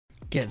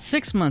Get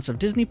 6 months of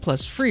Disney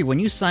Plus free when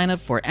you sign up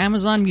for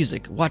Amazon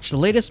Music. Watch the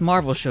latest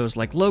Marvel shows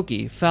like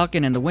Loki,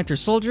 Falcon and the Winter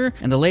Soldier,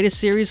 and the latest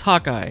series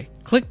Hawkeye.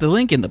 Click the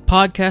link in the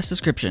podcast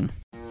description.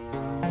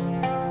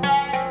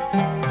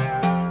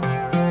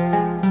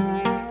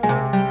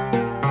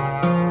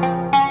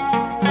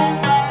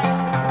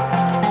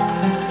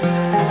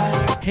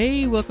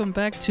 Hey, welcome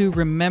back to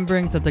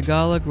Remembering the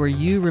Tagalog, where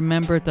you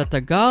remember the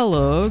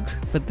Tagalog,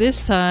 but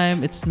this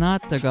time it's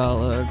not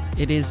Tagalog,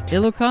 it is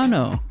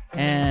Ilocano.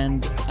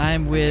 And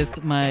I'm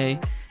with my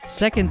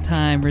second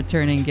time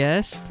returning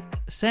guest,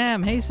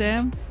 Sam. Hey,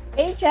 Sam.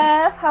 Hey,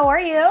 Jeff. How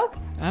are you?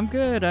 I'm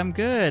good.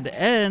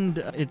 And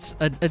it's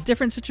a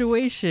different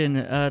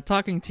situation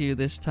talking to you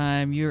this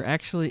time. You're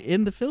actually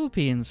in the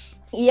Philippines.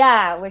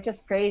 Yeah, which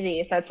is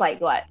crazy. So it's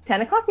like, what,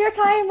 10 o'clock your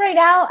time right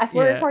now as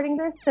we're recording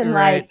this? And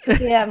right. Like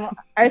 2 p.m.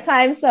 our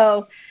time.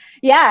 So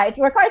yeah, it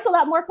requires a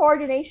lot more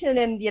coordination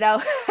and,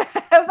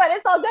 but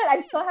it's all good.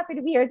 I'm so happy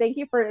to be here. Thank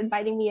you for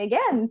inviting me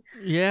again.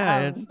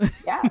 Yeah.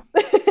 Yeah.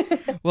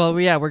 Well,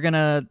 yeah, we're going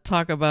to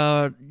talk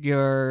about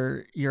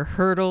your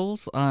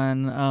hurdles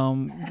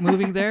on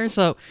moving there.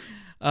 So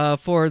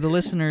for the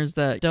listeners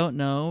that don't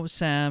know,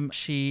 Sam,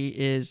 she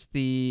is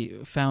the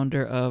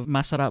founder of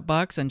Masarap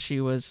Box, and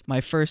she was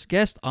my first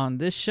guest on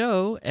this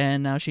show,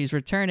 and now she's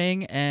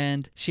returning,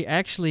 and she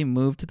actually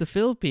moved to the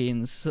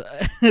Philippines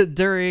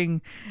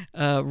during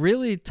a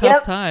really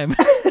tough time.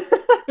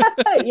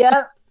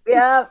 Yep.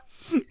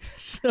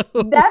 So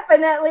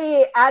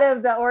definitely out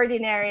of the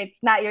ordinary.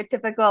 It's not your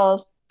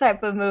typical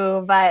type of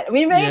move, but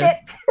we made it.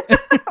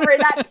 We're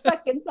not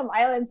stuck in some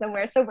island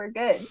somewhere, so we're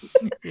good.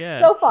 Yeah.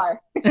 So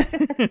far.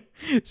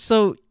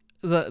 So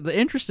the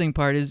interesting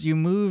part is you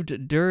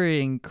moved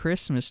during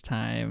Christmas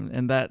time,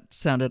 and that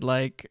sounded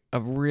like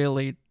a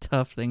really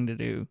tough thing to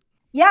do.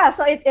 Yeah,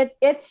 so it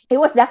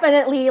was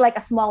definitely like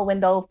a small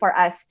window for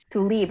us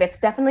to leave. It's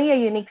definitely a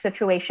unique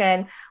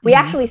situation. We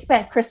actually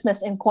spent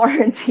Christmas in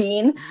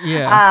quarantine.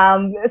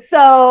 Yeah.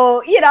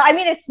 So,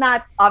 it's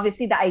not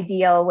obviously the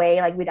ideal way.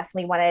 Like we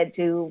definitely wanted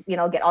to,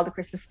 get all the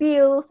Christmas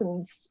feels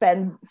and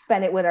spend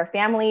it with our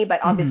family.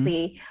 But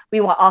obviously we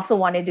also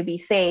wanted to be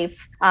safe.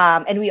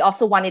 And we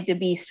also wanted to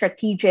be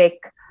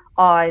strategic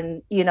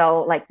on,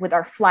 like with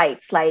our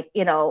flights, like,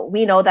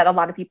 we know that a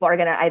lot of people are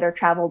going to either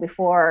travel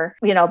before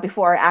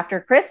or after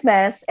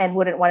Christmas and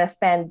wouldn't want to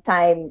spend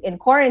time in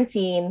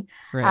quarantine.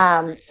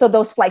 Right. So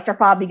those flights are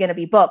probably going to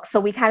be booked. So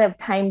we kind of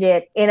timed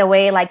it in a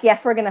way like,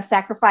 yes, we're going to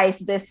sacrifice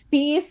this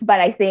piece, but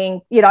I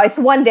think, it's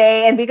one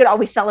day and we could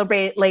always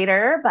celebrate it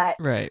later. But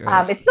right.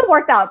 It still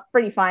worked out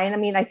pretty fine. I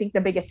mean, I think the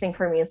biggest thing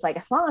for me is like,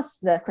 as long as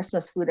the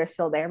Christmas food is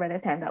still there by the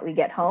time that we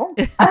get home,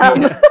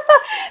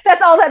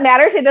 that's all that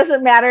matters. It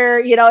doesn't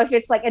matter, if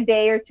it's like a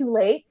day or two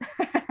late.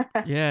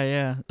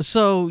 Yeah.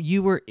 So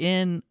you were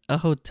in a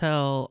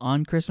hotel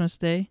on Christmas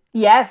Day?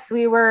 Yes,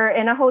 we were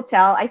in a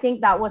hotel. I think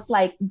that was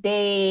like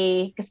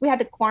because we had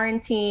to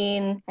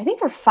quarantine, I think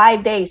for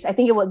 5 days. I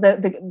think it was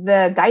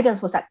the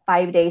guidance was at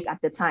 5 days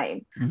at the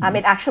time.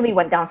 It actually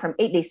went down from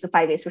 8 days to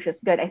 5 days, which is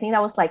good. I think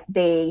that was like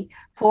day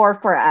 4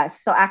 for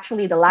us. So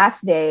actually the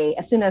last day,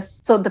 the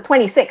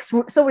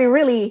 26th. So we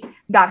really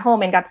got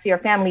home and got to see our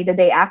family the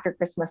day after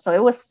Christmas. So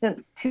it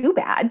wasn't too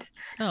bad.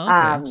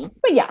 Oh, okay.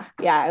 But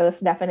yeah, it was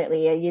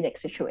definitely a unique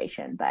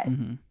situation, but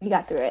we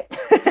got through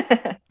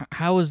it.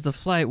 How was the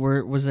flight?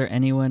 Was there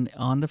anyone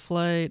on the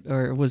flight,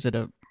 or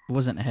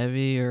wasn't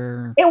heavy,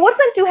 or? It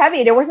wasn't too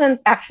heavy. There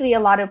wasn't actually a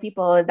lot of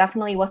people. It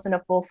definitely wasn't a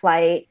full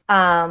flight.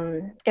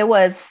 It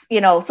was,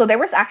 so there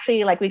was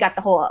actually like we got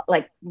the whole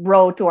like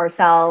row to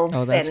ourselves.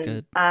 Oh, that's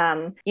good.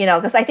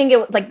 Because I think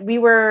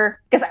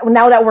because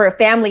now that we're a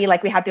family,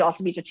 like we had to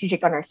also be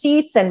strategic on our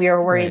seats, and we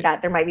were worried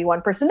that there might be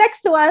one person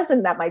next to us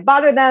and that might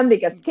bother them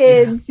because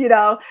kids,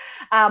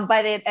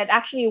 but it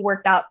actually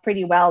worked out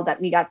pretty well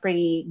that we got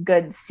pretty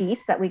good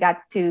seats, that we got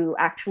to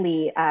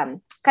actually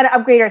kind of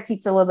upgrade our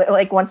seats a little bit.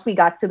 Like once we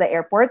got to the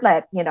airport,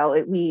 that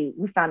we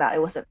found out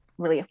it wasn't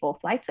really a full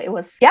flight, so it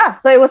was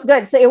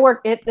good. So it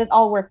worked. It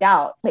all worked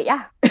out. But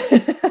yeah.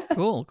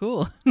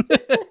 Cool.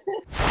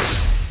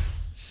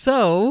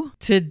 So,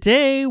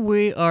 today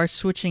we are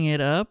switching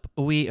it up.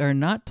 We are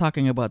not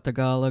talking about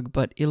Tagalog,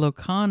 but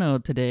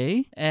Ilocano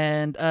today.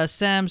 And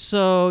Sam,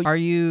 so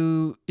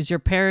is your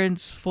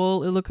parents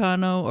full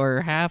Ilocano,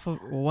 or half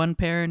of one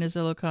parent is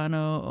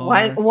Ilocano?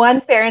 Or?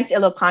 One parent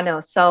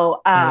Ilocano.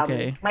 So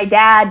my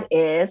dad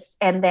is,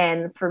 and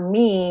then for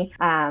me,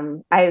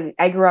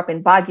 I grew up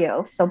in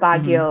Baguio. So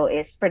Baguio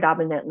is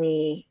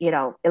predominantly,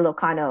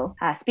 Ilocano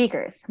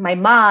speakers. My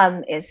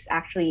mom is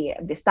actually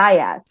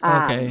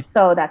Visayas.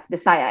 So that's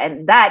Visayas.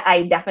 And that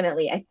I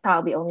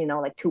probably only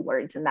know like 2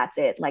 words, and that's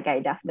it. Like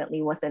I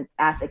definitely wasn't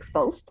as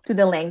exposed to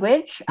the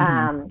language.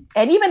 And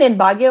even in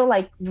Baguio,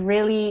 like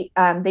really,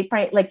 they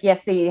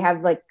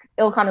have like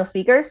Ilocano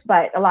speakers,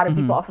 but a lot of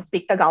people also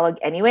speak Tagalog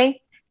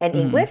anyway. and Mhm.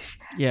 English.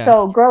 Yeah.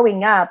 So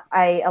growing up,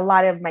 a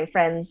lot of my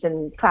friends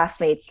and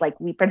classmates, like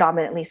we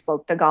predominantly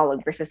spoke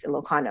Tagalog versus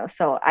Ilocano.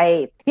 So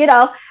I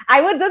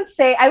would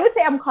say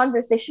I'm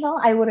conversational.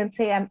 I wouldn't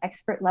say I'm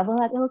expert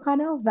level at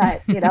Ilocano,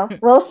 but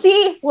we'll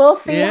see. We'll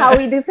see how Yeah.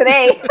 we do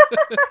today.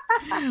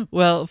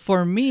 Well,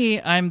 for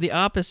me, I'm the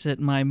opposite.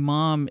 My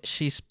mom,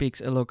 she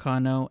speaks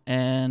Ilocano,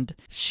 and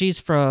she's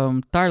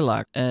from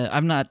Tarlac.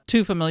 I'm not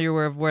too familiar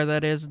with where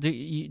that is. Do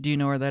you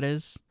know where that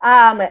is?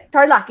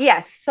 Tarlac,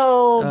 yes.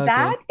 So Okay.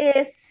 that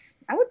is,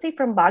 I would say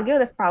from Baguio,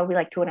 that's probably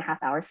like 2.5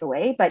 hours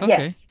away. But Okay.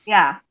 yes,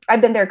 yeah,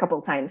 I've been there a couple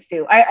of times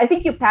too. I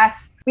think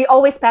we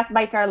always pass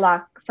by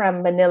Tarlac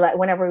from Manila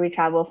whenever we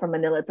travel from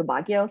Manila to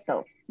Baguio.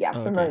 So yeah,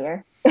 Okay.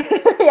 familiar.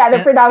 Yeah,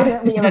 they're And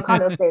predominantly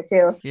Ilocanos there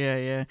too. yeah,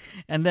 yeah.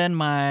 And then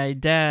my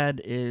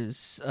dad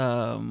is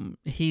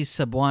he's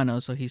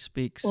Cebuano, so he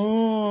speaks.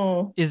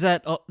 Mm. Is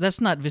that that's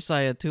not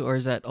Visaya too, or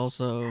is that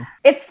also?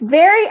 I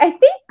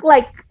think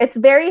like it's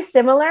very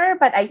similar,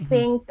 but I Mhm.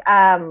 think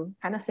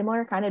kind of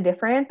similar, kind of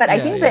different. But I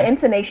Yeah, think the yeah.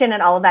 intonation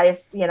and all of that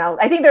is,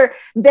 I think there are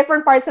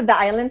different parts of the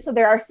island. So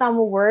there are some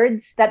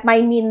words that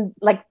might mean,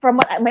 like from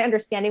what my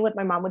understanding, what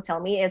my mom would tell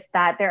me is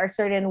that there are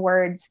certain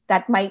words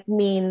that might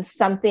mean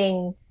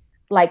something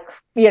like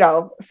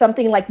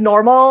something like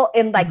normal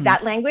in like Mhm.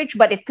 that language,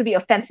 but it could be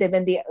offensive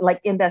in the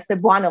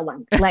Cebuano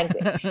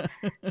language.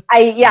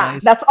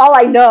 Nice. That's all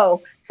I know.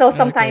 So Okay.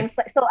 sometimes,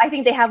 so I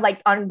think they have like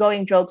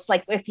ongoing jokes.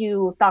 Like if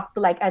you talk to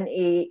like a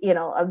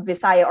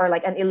Visaya or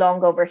like an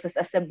Ilonggo versus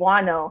a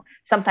Cebuano,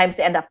 sometimes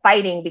they end up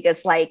fighting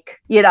because like,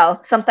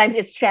 sometimes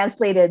it's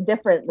translated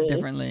differently.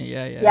 Differently.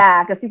 Yeah, yeah.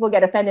 Yeah, because people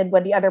get offended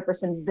when the other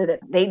person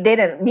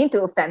didn't mean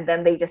to offend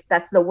them.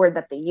 That's the word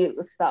that they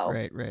use. So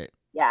Right, right.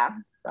 yeah.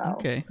 So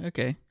Okay,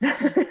 okay.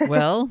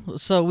 Well,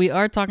 so we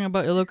are talking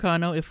about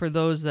Ilocano. If for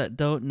those that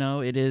don't know,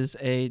 it is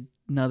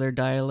another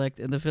dialect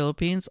in the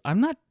Philippines.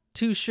 I'm not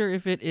too sure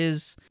if it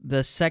is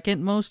the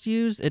second most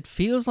used. It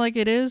feels like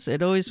it is.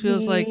 It always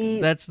feels like the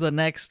that's the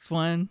next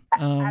one.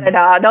 I don't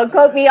know. Don't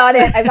quote me on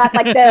it. I'm not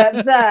like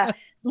the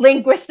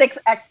linguistics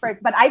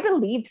expert, but I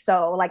believe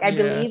so. Like I Yeah.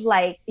 believe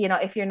like,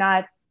 if you're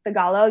not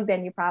Tagalog,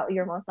 then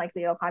you're most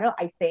likely Ilocano.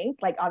 I think.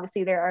 Like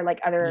obviously there are like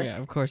other Yeah,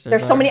 of course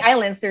there's there's so our. many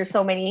islands, there's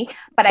so many,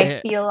 but I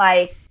Yeah, feel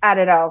like I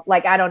don't know,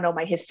 like I don't know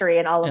my history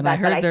and all of and I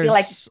that, but heard I feel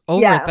like there's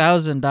over a yeah,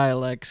 thousand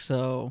dialects,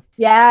 so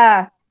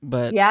yeah,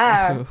 but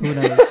yeah. who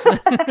knows?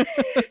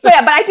 So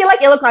yeah, but I feel like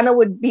Ilocano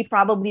would be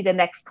probably the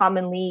next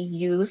commonly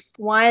used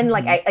one.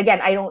 Like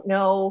Mhm. I don't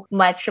know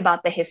much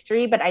about the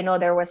history, but I know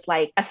there was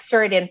like a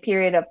certain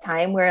period of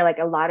time where like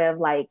a lot of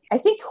like I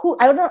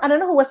don't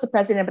know who was the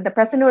president, but the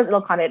president was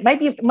Ilocano. It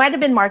might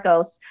have been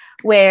Marcos,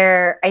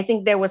 where I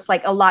think there was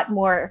like a lot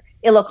more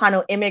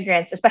Ilocano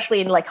immigrants, especially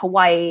in like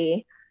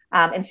Hawaii,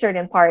 in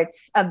certain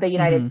parts of the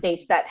United Mhm.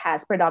 States that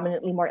has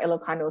predominantly more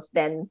Ilocanos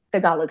than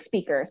Tagalog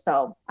speakers.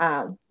 So,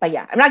 but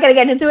yeah, I'm not going to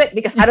get into it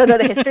because I don't know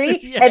the history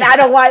Yeah, and I yeah.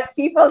 don't want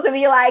people to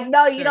be like,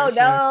 no, you Sure, don't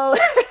sure. know.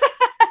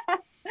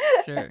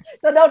 Sure.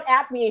 So don't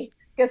at me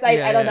because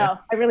Yeah, I don't yeah. know.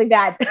 I'm really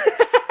bad.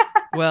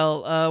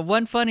 Well,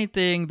 one funny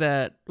thing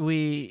that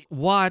we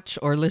watch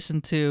or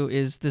listen to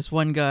is this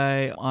one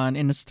guy on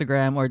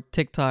Instagram or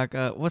TikTok.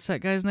 What's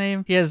that guy's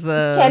name? He has It's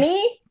the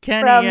Kenny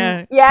Kenny, from,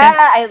 yeah,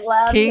 yeah, I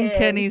love King him.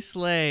 Kenny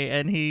Slay,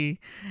 and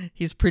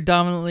he's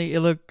predominantly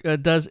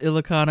does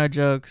Ilocano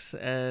jokes,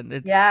 and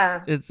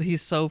Yeah.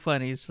 he's so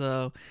funny.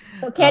 So,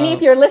 So Kenny,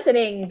 if uh, you're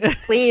listening,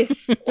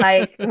 please,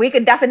 like, we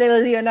could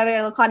definitely do another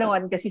Ilocano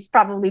one because he's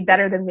probably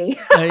better than me.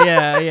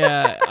 yeah,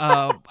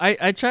 yeah.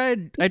 I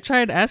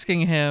tried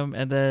asking him,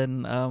 and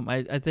then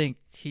I think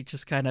he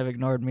just kind of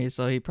ignored me,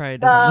 so he probably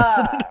doesn't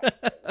listen.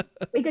 uh,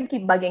 we could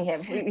keep bugging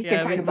him. We could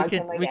Yeah, try we, to we bug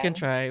can him we can again.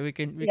 try. We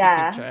can keep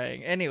Yeah.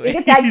 trying. We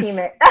could tag team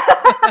Anyways,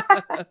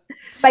 it.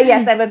 But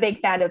yes, I'm a big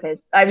fan of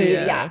his. I mean,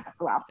 yeah, yeah. as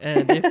well.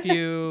 And if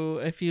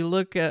you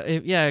look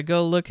yeah,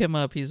 go look him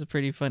up. He's a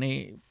pretty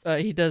funny.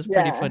 He does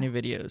pretty Yeah. funny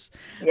videos.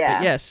 But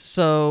Yeah. yes,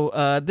 so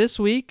this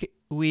week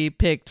we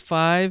picked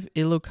 5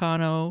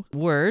 Ilocano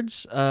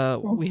words.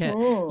 We had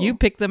you Mhm.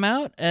 picked them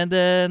out, and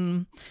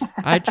then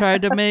I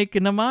tried to make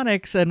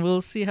mnemonics, and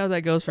we'll see how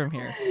that goes from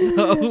here.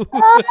 So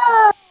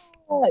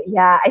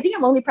Yeah, I think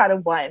I'm only proud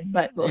of one,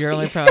 but we'll you're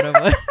only see. proud of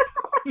one.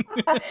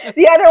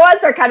 The other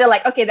ones are kind of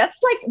like, okay, that's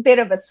like a bit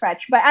of a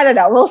stretch, but I don't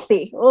know. We'll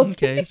see. We'll see.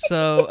 Okay,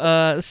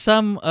 so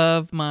some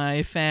of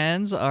my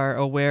fans are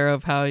aware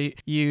of how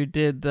you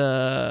did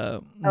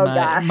the Oh my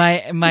gosh.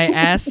 my my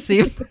ass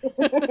seam.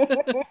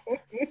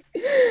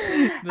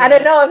 I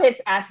don't the, know if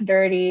it's as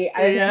dirty. I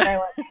don't know if yeah. I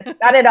want.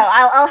 I don't know.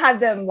 I'll have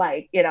them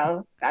like I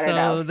don't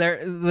know. So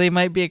they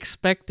might be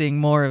expecting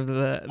more of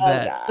Oh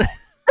that. god.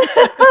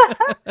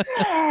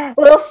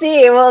 We'll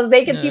see. Well,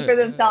 they can see for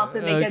themselves,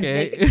 and they can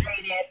Okay. rate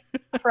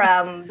it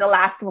from the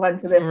last one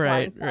to this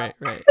Right, one. right,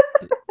 right.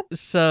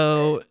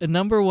 So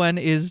number 1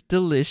 is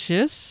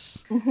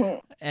delicious,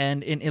 So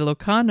and in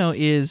Ilocano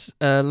is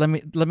let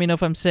me know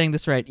if I'm saying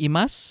this right.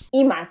 Imas.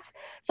 Imas.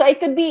 So it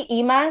could be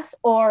Imas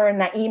or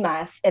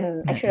Naimas.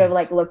 And I should have Naimas.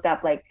 like looked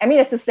up like I mean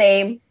it's the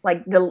same.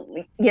 Like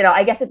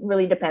I guess it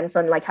really depends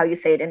on like how you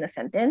say it in a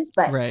sentence.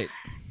 But Right.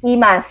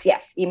 Imas,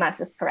 yes,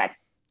 Imas is correct.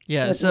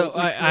 Yeah, so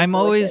I'm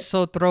always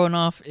so thrown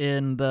off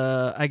in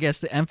the, I guess,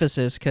 the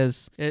emphasis,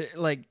 because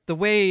like the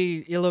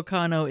way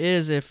Ilocano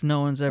is, if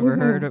no one's ever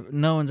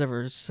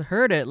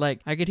heard it, like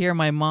I could hear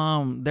my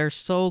mom, they're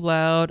so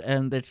loud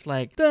and it's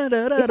like da,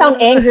 da, da, they sound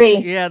da. angry.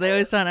 Yeah, they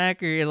always sound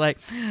angry, like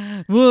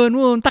woon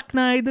woon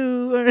taknay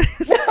do.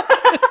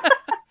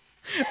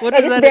 What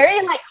is it's that?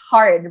 very like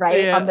hard,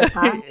 right? Yeah. On the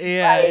tongue.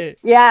 Yeah. Right?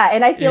 Yeah.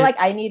 And I feel Yeah. like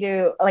I need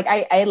to like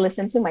I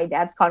listen to my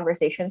dad's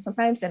conversation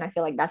sometimes, and I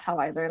feel like that's how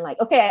I learn. Like,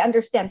 okay, I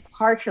understand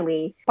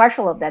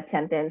partial of that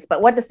sentence,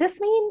 but what does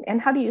this mean?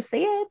 And how do you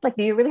say it? Like,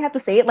 do you really have to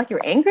say it like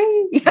you're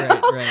angry? You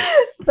know?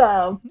 Right.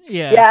 So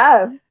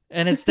Yeah.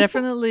 And it's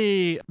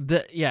definitely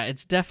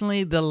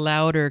the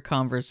louder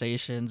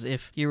conversations.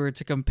 If you were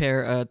to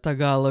compare a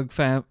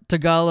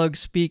Tagalog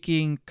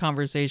speaking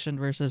conversation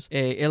versus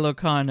a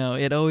Ilocano,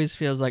 it always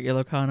feels like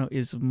Ilocano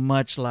is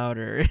much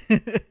louder.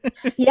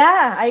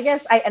 Yeah, I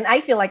guess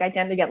I feel like I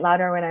tend to get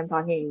louder when I'm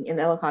talking in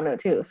Ilocano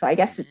too. So I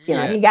guess it's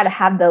you got to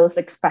have those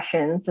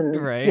expressions and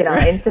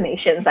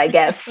intonations, I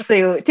guess,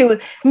 to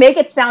make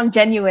it sound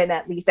genuine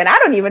at least. And I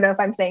don't even know if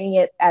I'm saying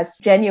it as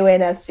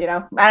genuine as I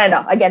don't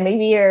know. Again,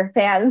 maybe your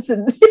fans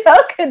and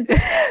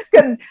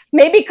could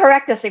maybe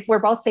correct us if we're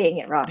both saying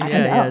it wrong.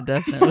 Yeah,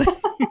 definitely.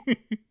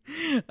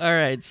 All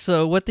right.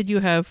 So what did you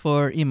have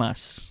for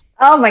Imas?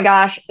 Oh my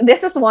gosh,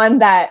 this is one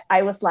that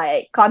I was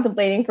like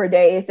contemplating for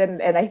days,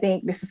 and I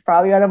think this is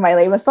probably one of my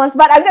lamest ones,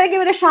 but I'm gonna give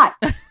it a shot.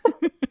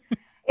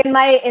 In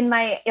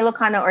my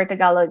Ilocano or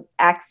Tagalog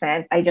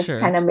accent, I just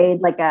kind of made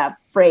like a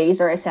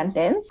phrase or a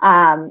sentence.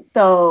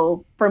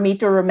 So for me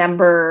to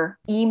remember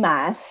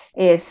Imas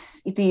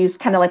is to use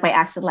kind of like my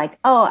accent, like,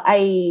 oh,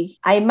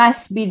 I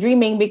must be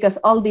dreaming because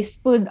all this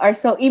food are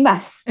so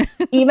Imas.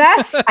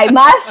 Imas, I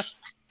must.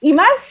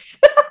 Imas.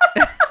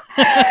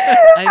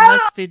 I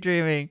must be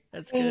dreaming.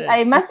 That's good.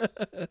 I must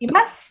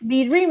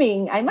be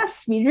dreaming. I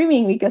must be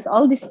dreaming because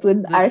all this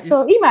food are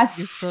so Imas.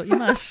 You're so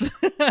Imas.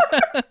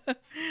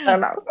 I don't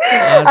know.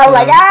 I'm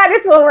like,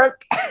 this will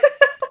work.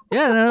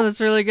 Yeah, no,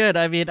 that's really good.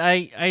 I mean,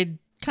 I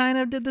kind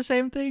of did the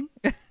same thing.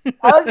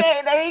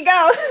 Okay, there you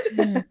go.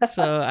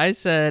 So I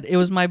said it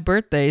was my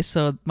birthday,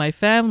 so my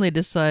family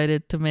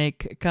decided to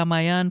make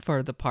kamayan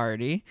for the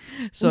party.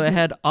 So I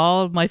had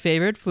all my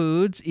favorite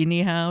foods: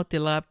 inihaw,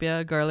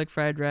 tilapia, garlic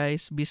fried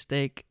rice,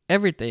 beefsteak,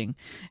 everything.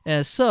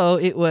 So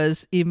it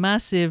was a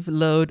massive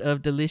load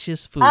of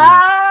delicious food.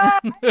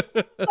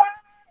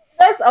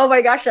 Oh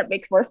my gosh, that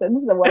makes more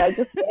sense than what I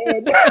just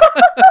did.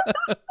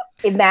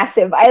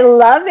 Massive. I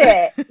love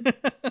it.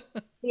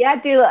 Yeah,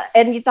 dude.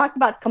 And you talked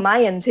about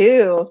Kamayan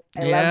too.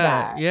 I love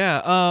that.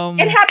 Yeah.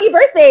 And happy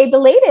birthday,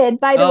 belated,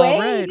 by the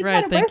way.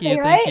 Right. Thank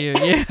you.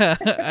 Yeah,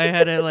 I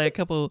had it like a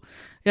couple.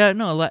 Yeah,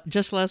 no,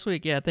 just last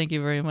week. Yeah, thank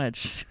you very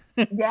much.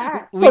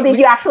 Yeah. So did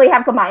you actually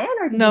have Kamayan,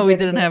 or no? We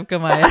didn't have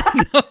Kamayan.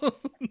 No.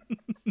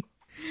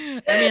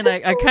 I mean,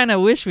 I kind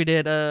of wish we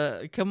did.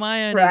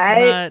 Kamayan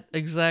is not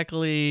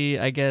exactly,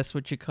 I guess,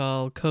 what you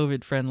call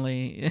COVID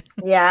friendly.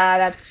 Yeah,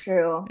 that's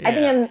true. Yeah. I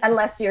think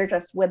unless you're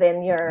just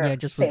within your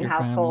same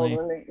household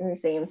and in the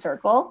same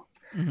circle.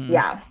 Mm-hmm.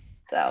 Yeah.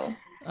 So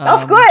that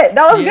was good.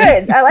 That was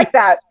good. I like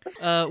that.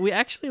 We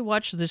actually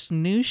watched this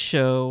new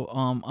show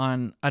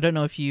on, I don't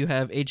know if you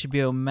have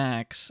HBO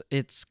Max.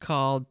 It's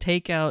called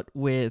Takeout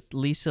with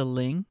Lisa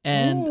Ling,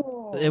 and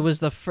it was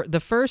the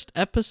first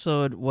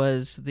episode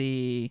was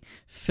the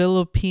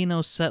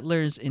Filipino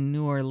settlers in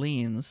New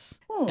Orleans,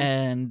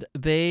 and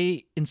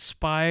they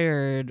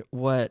inspired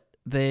what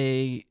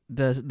the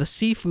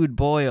seafood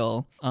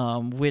boil,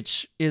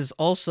 which is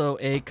also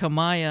a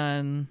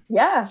Kamayan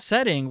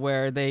setting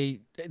where they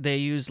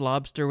use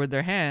lobster with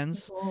their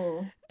hands.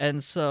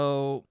 And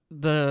so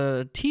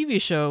the TV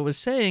show was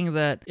saying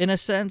that, in a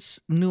sense,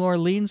 New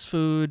Orleans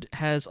food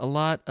has a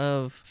lot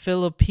of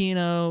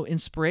Filipino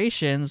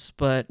inspirations,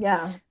 but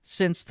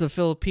since the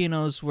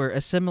Filipinos were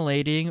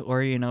assimilating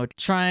or,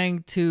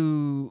 trying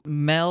to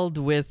meld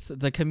with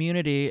the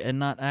community and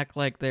not act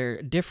like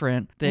they're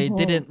different, they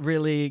didn't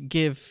really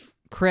give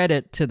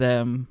credit to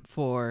them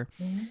for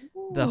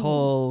the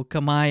whole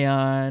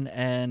Kamayan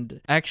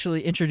and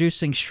actually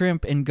introducing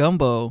shrimp in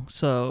gumbo.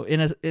 So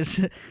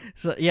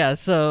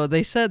so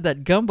they said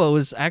that gumbo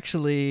is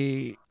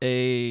actually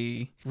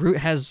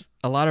has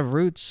a lot of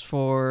roots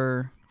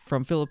from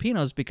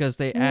Filipinos because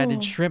they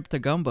added shrimp to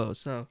gumbo.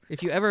 So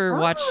if you ever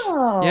watch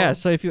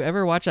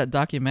that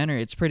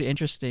documentary, it's pretty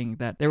interesting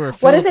that there were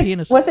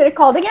Filipinos. What's it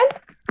called again?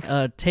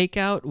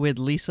 Takeout with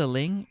Lisa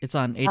Ling. It's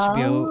on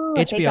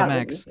HBO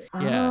Max.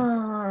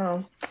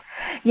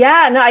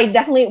 Yeah, no, I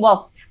definitely,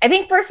 I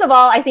think first of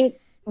all,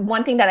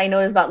 one thing that I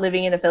noticed about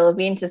living in the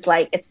Philippines is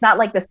like, it's not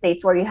like the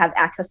States where you have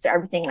access to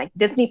everything like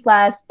Disney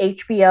Plus,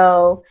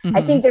 HBO.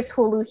 I think there's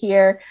Hulu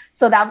here.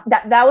 So that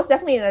was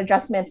definitely an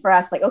adjustment for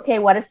us. Like, okay,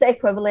 what is the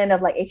equivalent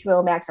of like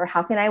HBO Max, or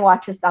how can I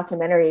watch this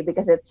documentary?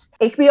 Because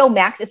HBO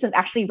Max isn't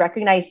actually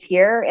recognized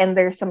here. And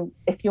there's some,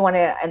 if you want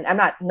to, and I'm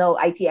not no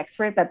IT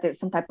expert, but there's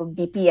some type of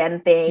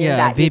VPN thing.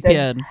 Yeah,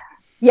 VPN.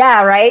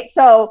 Yeah, right.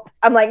 So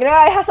I'm like, no,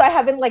 I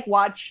haven't like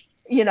watched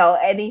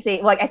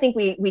anything. Like I think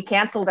we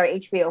canceled our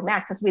HBO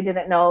Max because we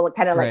didn't know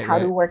kind of like how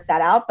to Right. work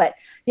that out. But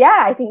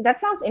yeah, I think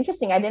that sounds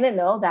interesting. I didn't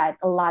know that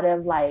a lot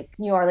of like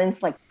New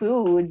Orleans like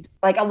food,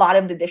 like a lot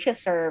of the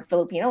dishes are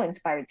Filipino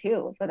inspired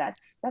too. So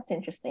that's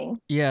interesting.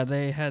 Yeah,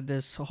 they had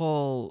this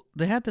whole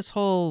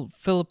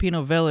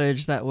Filipino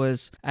village that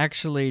was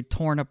actually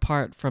torn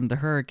apart from the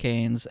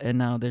hurricanes, and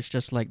now there's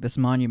just like this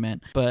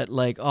monument. But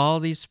like all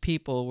these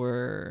people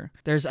were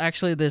there's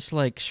actually this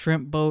like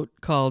shrimp boat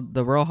called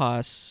the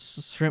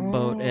Rojas shrimp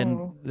boat,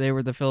 and they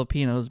were the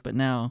Filipinos, but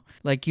now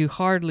like you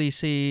hardly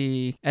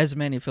see as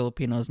many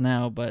Filipinos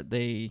now, but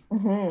they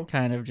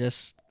kind of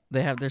just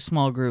they have their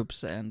small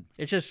groups, and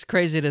it's just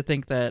crazy to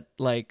think that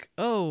like,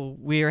 oh,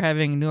 we are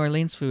having New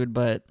Orleans food,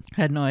 but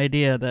had no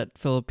idea that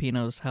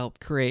Filipinos helped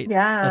create a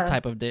Yeah.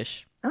 type of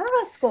dish. Oh,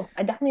 that's cool.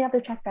 I definitely have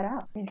to check that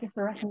out. Thank you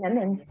for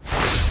recommending.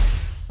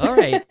 All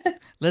right,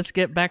 let's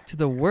get back to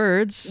the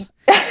words.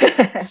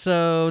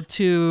 So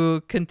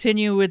to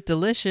continue with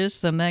delicious,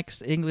 the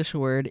next English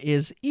word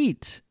is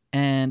eat,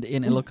 and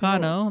in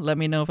Ilocano, let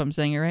me know if I'm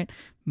saying it right.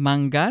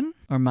 Mangan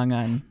or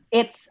mangan?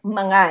 It's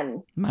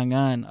mangan.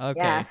 Mangan. Okay.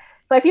 Yeah.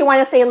 So if you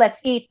want to say let's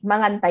eat,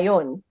 mangan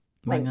tayon.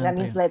 Like, Mangan that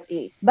means tayo. let's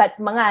eat. But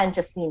mangan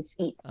just means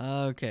eat.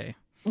 Okay.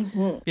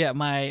 Mhm. Yeah,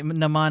 my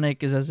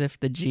mnemonic is as if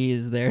the G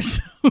is there.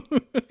 So.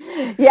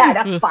 Yeah,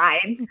 that's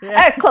fine.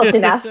 Yeah. Close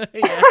enough.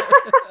 Yeah.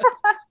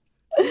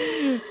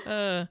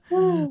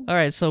 All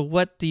right. So,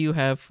 what do you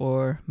have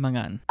for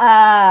mangan?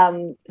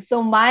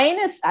 So mine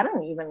is, I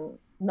don't even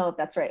know if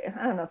that's right.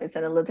 I don't know if it's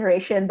an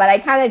alliteration, but I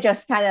kind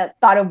of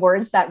thought of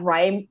words that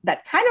kind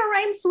of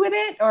rhymes with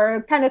it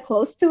or kind of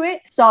close to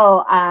it.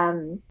 So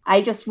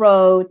I just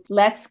wrote,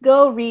 let's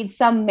go read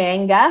some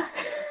manga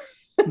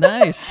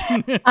Nice.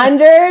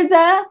 under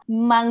the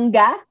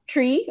manga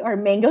tree or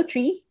mango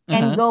tree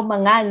and Uh-huh. go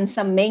mangan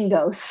some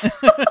mangoes.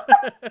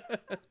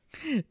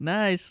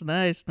 Nice.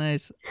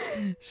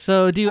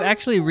 So, do you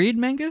actually read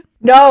manga?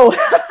 No.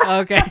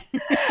 Okay.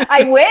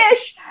 I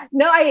wish.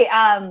 No,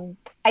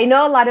 I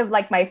know a lot of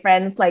like my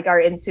friends like are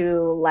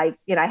into like,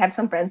 I have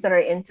some friends that are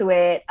into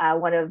it.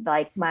 One of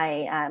like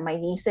my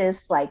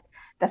nieces, like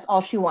that's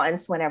all she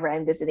wants whenever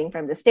I'm visiting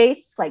from the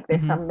States. Like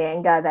there's some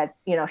manga that,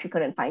 she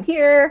couldn't find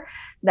here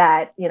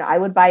that, I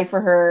would buy for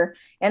her.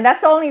 And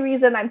that's the only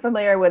reason I'm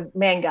familiar with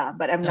manga,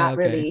 but I'm not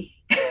Okay. really.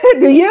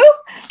 Do you?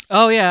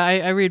 Oh yeah,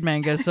 I read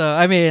manga. So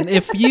I mean,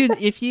 if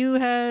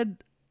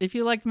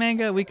you liked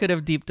manga, we could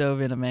have deep dove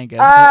into manga.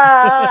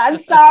 I'm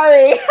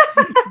sorry.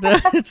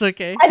 It's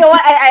okay. I don't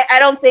want,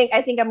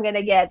 I think I'm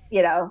gonna get,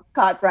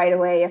 caught right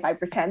away if I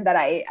pretend that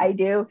I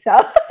do. So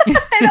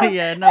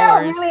Yeah, no I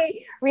don't worries.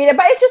 really read it,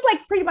 but it's just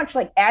like pretty much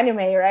like anime,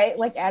 right?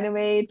 Like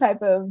anime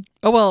type of.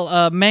 Oh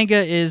well,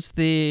 manga is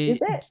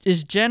Is it?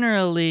 is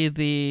generally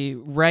the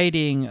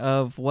writing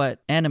of what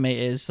anime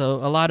is. So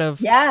a lot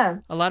of Yeah.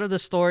 the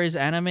stories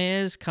anime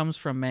is comes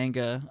from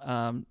manga.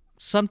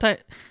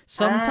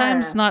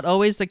 Sometimes not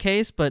always the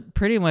case, but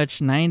pretty much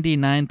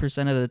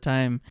 99% of the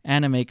time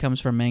anime comes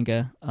from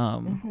manga.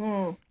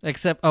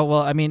 Except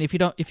I mean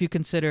if you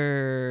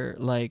consider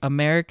like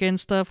American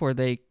stuff where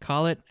they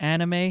call it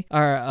anime,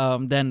 or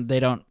then they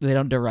don't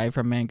derive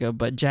from manga,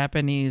 but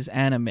Japanese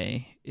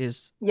anime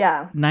is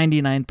Yeah.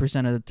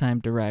 99% of the time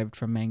derived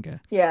from manga.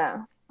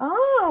 Yeah.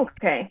 Oh,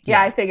 okay.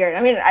 Yeah, Yeah. I figured.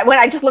 I mean, when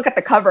I just look at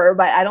the cover,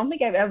 but I don't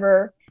think I've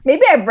ever.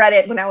 Maybe I've read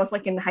it when I was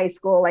like in high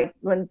school, like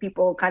when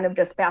people kind of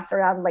just pass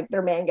around like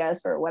their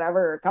mangas or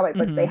whatever comic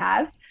books they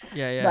have.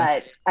 Yeah.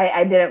 But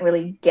I didn't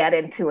really get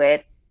into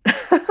it.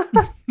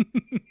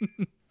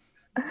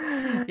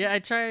 Yeah,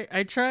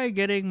 I try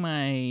getting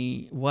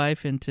my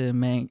wife into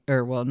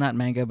not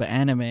manga but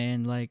anime,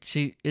 and like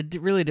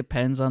it really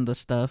depends on the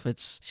stuff.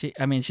 She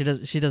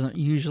doesn't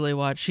usually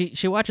watch.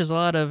 She watches a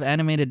lot of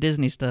animated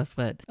Disney stuff,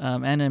 but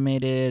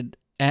animated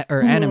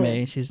or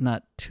anime, she's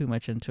not too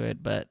much into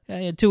it, but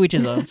to each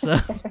his own. So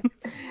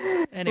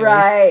anyways,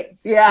 Right.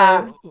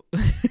 Yeah.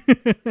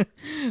 so,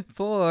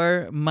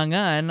 for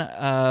mangan,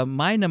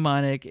 my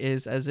mnemonic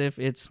is as if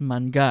it's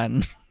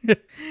mangan.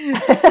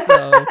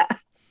 So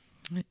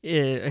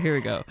here we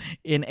go.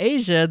 In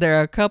Asia, there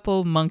are a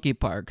couple monkey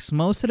parks.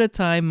 Most of the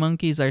time,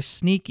 monkeys are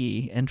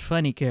sneaky and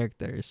funny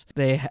characters.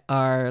 They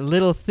are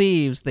little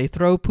thieves. They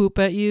throw poop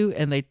at you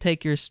and they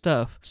take your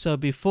stuff. So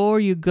before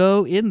you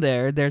go in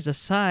there, there's a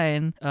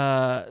sign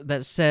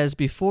that says,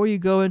 before you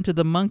go into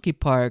the monkey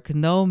park,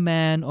 no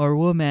man or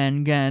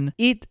woman can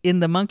eat in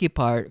the monkey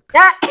park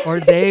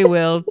or they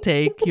will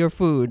take your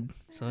food.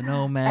 So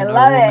no man or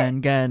love it.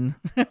 woman can.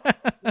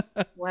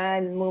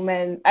 One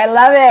moment. I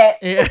love it.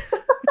 Yeah.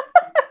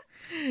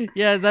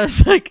 Yeah,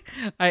 that's like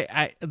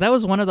I that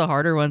was one of the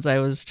harder ones I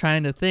was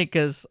trying to think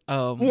because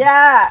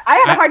Yeah, I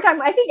had a hard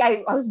time. I think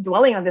I was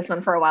dwelling on this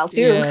one for a while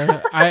too.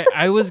 yeah,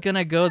 I was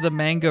gonna go the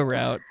manga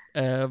route,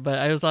 but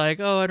I was like,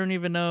 oh, I don't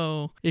even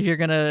know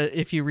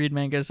if you read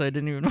manga, so I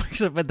didn't even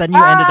mix it. But then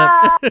you ended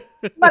up.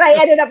 But I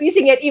ended up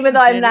using it even though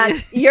I'm not.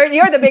 You're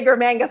the bigger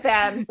manga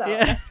fan, so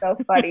Yeah. that's so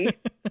funny.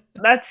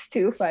 That's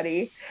too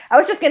funny. I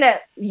was just gonna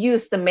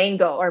use the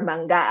mango or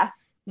manga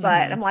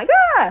But I'm like,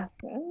 yeah,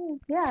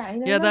 I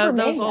Yeah, remember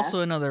that was manga.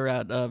 also another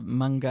route of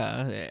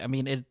manga. I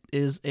mean, it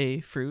is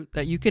a fruit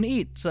that you can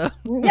eat. So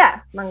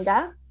Yeah,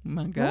 manga.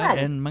 manga Mangan.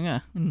 and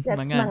manga.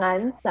 That's Mangan.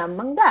 mangan sa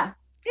manga.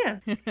 Yeah.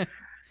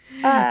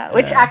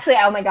 Which uh, actually,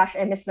 oh my gosh,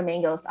 I miss the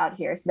mangoes out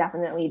here. It's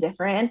definitely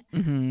different.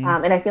 mhm.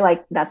 And I feel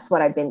like that's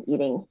what I've been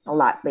eating a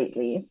lot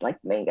lately. It's like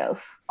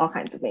mangoes, all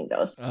kinds of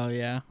mangoes. Oh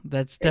yeah,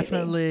 that's Crazy.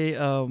 definitely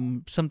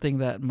something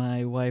that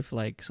my wife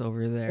likes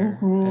over there.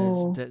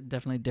 Is Hmm.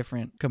 definitely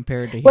different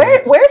compared to here.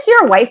 Where's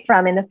your wife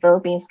from in the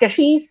Philippines? Because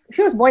she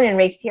was born and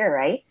raised here,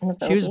 right? In the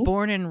She was Philippines.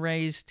 born and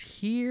raised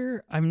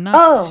here.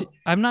 Oh,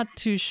 I'm not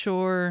too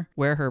sure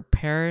where her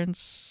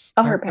parents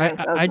oh, her are.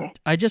 parents. Okay.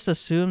 I just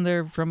assume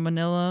they're from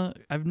Manila.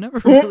 I've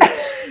never You really.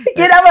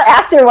 never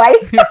asked your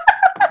wife?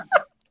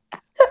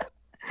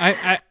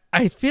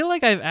 I feel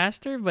like I've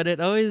asked her, but it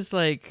always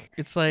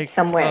it's like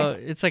Somewhere.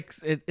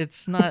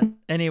 it's not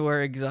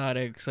anywhere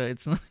exotic, so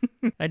it's not,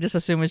 I just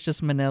assume it's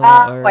just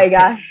Manila Oh or my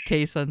gosh,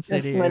 Quezon it's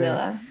City or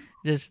Manila.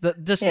 just a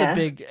Yeah.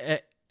 big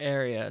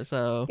area.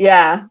 So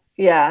Yeah,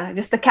 yeah,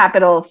 just the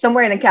capital,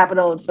 somewhere in the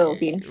capital of the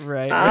Philippines.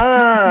 right,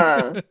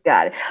 Ah,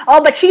 got it.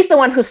 Oh, but she's the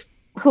one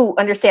who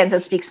understands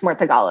and speaks more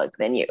Tagalog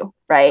than you,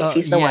 right? oh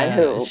She's the one yeah,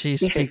 who she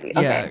teaches speak you.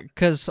 yeah, Okay.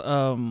 because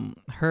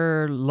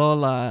her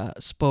Lola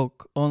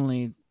spoke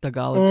only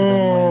Tagalog to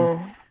them when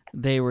Mm.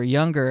 they were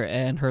younger,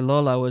 and her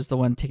Lola was the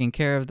one taking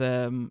care of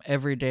them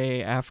every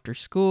day after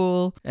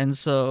school. And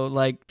so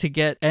like to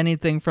get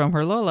anything from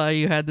her Lola,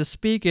 you had to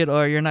speak it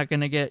or you're not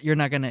gonna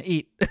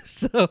eat.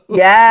 So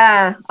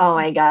Yeah. Oh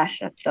my gosh,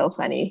 that's so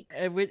funny.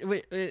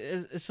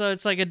 so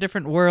it's like a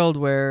different world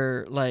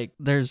where like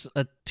there's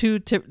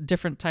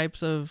different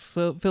types of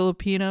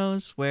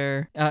Filipinos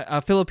where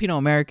Filipino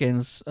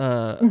Americans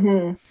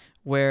Hmm.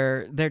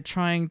 where they're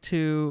trying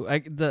to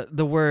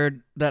the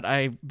word that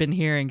I've been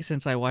hearing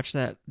since I watched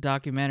that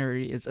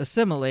documentary is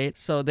assimilate.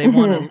 So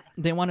Hmm.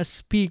 they want to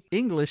speak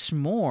English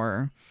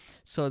more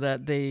so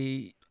that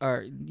they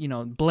are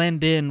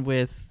blend in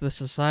with the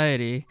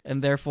society,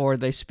 and therefore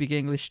they speak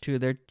English to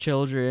their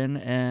children,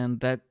 and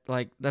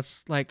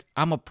that's like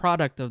I'm a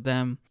product of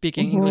them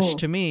speaking English Hmm.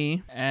 to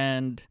me,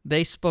 and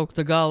they spoke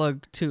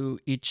Tagalog to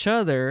each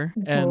other,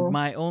 and Hmm.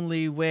 my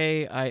only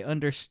way I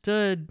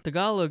understood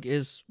Tagalog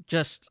is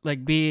just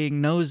like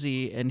being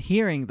nosy and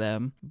hearing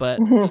them, but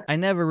Hmm. I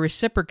never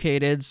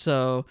reciprocated.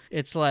 So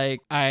it's like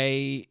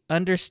I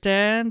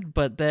understand,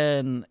 but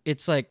then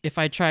it's like if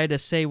I try to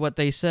say what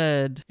they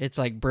said, it's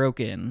like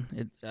broken.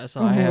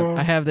 So I Hmm.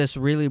 have this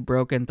really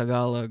broken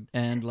Tagalog,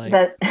 and like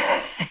That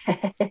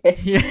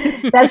yeah,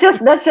 that's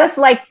just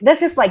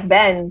like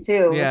Ben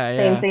too. It's the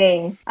same yeah,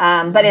 thing.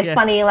 But it's yeah,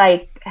 funny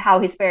like how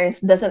his parents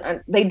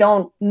they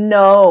don't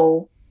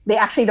know. They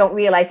actually don't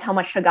realize how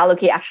much Tagalog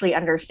he actually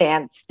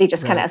understands. They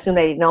just kind of right. assume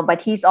that he know, but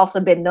he's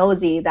also been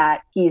nosy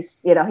that he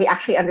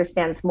actually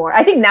understands more.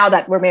 I think now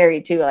that we're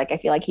married too, like I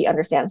feel like he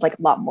understands like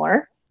a lot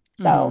more.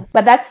 Mm-hmm. So,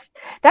 but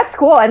that's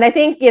cool, and I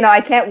think I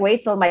can't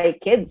wait till my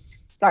kids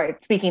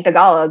start speaking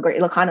Tagalog or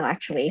Ilocano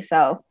actually.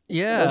 So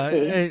we'll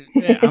see.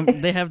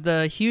 They have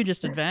the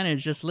hugest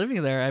advantage just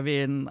living there. I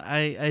mean, I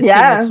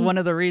assume that's Yeah, one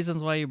of the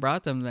reasons why you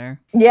brought them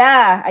there.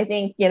 yeah. I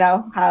think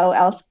how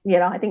else.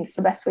 I think it's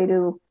the best way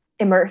to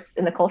immerse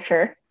in the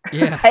culture,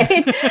 Yeah.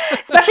 right?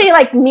 Especially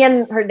like me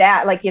and her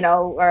dad, like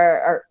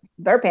or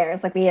their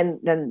parents, like me and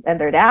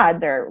their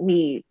dad.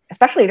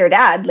 Especially their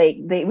dad, like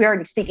we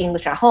already speak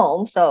English at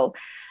home, so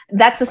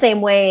that's the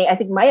same way. I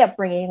think my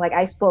upbringing, like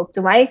I spoke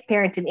to my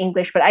parents in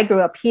English, but I grew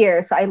up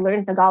here, so I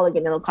learned Tagalog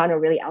and Ilocano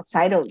really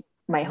outside of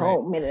my Right.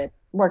 home, and it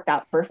worked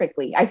out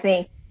perfectly, I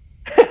think.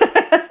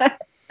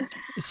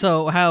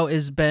 So how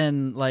is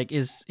Ben like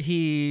is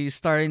he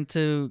starting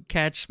to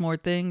catch more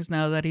things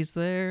now that he's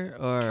there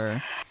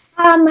or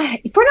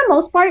For the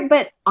most part,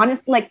 but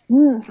honestly, like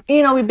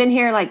we've been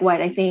here like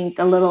what I think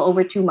a little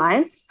over 2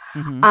 months,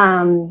 mhm.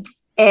 um,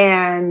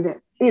 and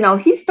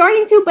he's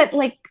starting to, but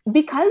like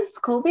because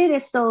COVID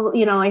is still,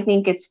 I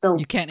think it's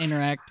You still can't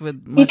interact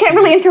with you much can't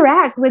people? really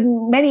interact with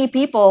many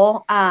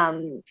people,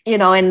 and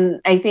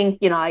I think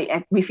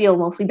we feel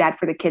mostly bad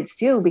for the kids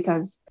too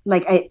because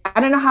like I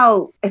don't know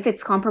how if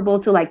it's comparable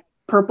to like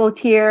purple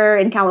tier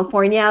in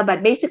California,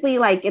 but basically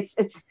like it's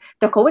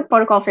the COVID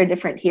protocols are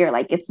different here.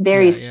 Like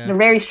Yeah, yeah. they're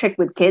very strict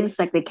with kids.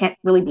 Like they can't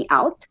really be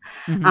out.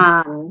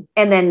 Mhm.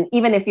 And then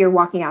even if you're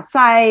walking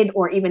outside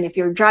or even if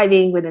you're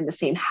driving within the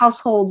same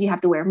household, you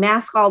have to wear a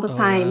mask all the Oh wow.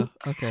 time.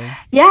 Okay.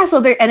 Yeah, so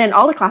there, and then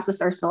all the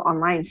classes are still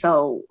online.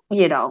 So,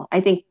 I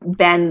think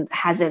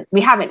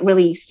we haven't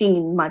really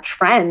seen much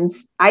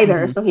friends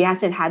either. Mhm. So he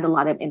hasn't had a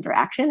lot of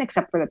interaction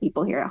except for the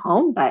people here at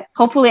home. But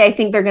hopefully, I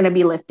think they're going to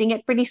be lifting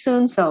it pretty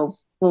soon. So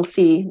we'll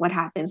see what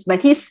happens. But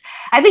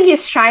I think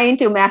he's trying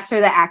to master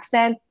the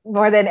accent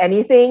more than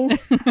anything.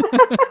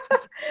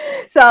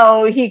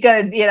 So he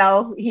could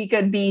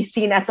be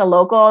seen as a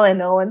local and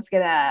no one's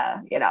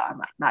gonna,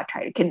 I'm not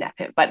trying to kidnap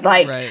him, but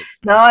like Right.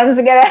 no one's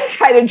gonna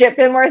try to jip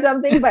him or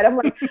something. But I'm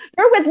like,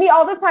 you're with me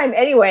all the time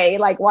anyway.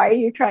 Like, why are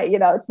you trying?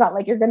 It's not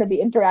like you're gonna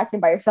be interacting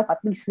by yourself, at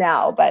least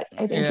now. But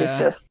I think he's Yeah.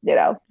 just,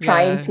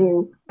 trying Yeah.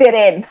 to fit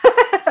in.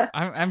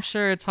 I'm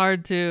sure it's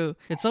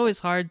always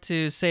hard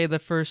to say the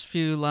first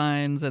few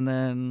lines and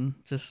then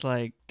just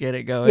like get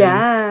it going.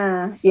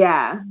 Yeah.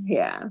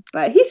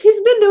 But he's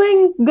been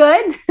doing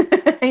good.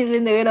 He's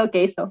been doing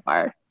okay so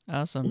far.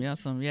 Awesome. Yeah.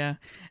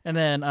 And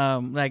then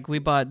like we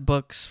bought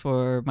books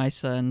for my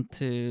son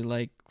to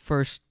like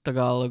first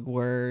Tagalog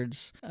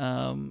words.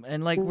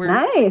 And like we're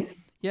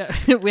nice. Yeah,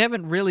 we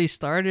haven't really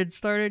started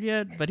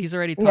yet, but he's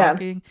already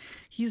talking.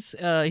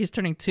 Yeah. He's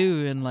turning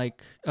 2 in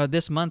like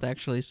this month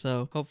actually,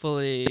 so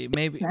hopefully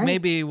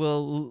maybe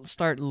we'll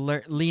start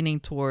leaning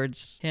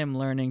towards him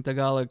learning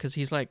Tagalog because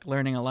he's like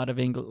learning a lot of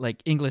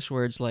English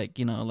words like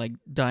like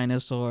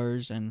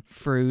dinosaurs and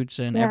fruits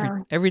and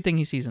everything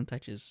he sees and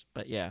touches.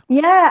 But yeah,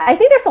 I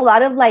think there's a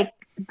lot of like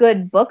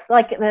good books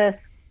like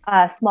this.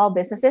 Small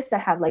businesses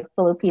that have like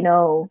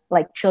Filipino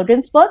like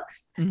children's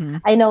books. Mm-hmm.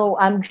 I know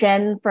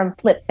Jen from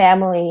Flip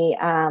Family.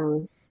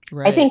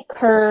 Right. I think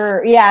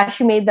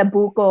she made the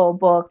Buko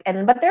book,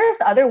 but there's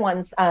other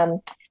ones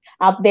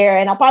out there,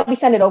 and I'll probably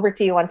send it over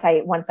to you once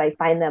I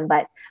find them.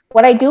 But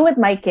what I do with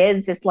my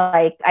kids is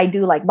like I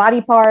do like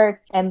body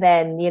parts, and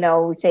then we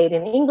say it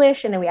in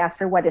English, and then we ask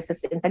her what is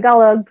this in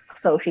Tagalog,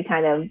 so she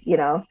kind of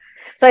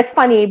So it's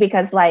funny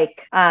because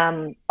like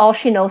all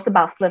she knows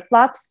about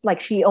flip-flops, like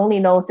she only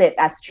knows it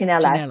as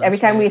chinelas. Every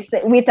time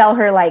we tell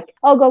her like,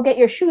 oh, go get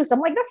your shoes. I'm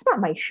like, that's not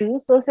my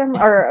shoes. Those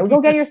are or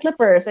go get your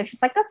slippers. And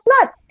she's like, that's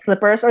not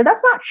slippers or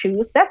that's not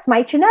shoes. That's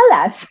my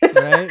chinelas.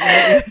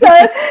 Right.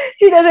 So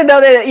she doesn't know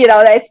that,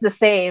 that it's the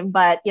same,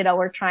 but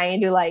we're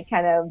trying to like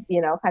kind of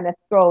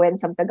throw in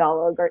some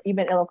Tagalog or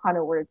even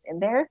Ilocano words in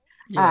there.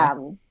 Yeah.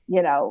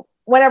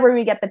 Whenever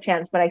we get the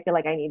chance, but I feel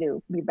like I need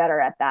to be better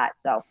at that.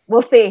 So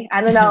we'll see.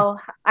 I don't know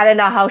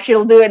how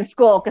she'll do in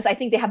school because I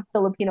think they have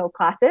Filipino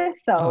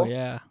classes. So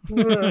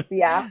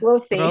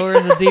we'll see. Throw her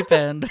in the deep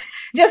end.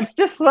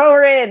 just throw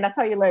her in. That's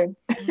how you learn.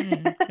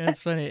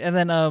 That's funny. And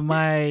then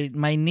my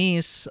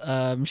niece,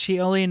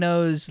 she only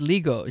knows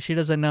Ligo. She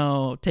doesn't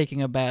know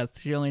taking a bath.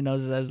 She only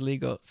knows it as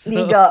Ligo. So,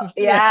 Ligo,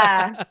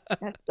 yeah.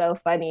 That's so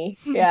funny.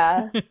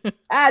 Yeah,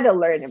 they'll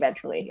learn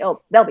eventually.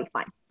 They'll be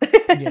fine.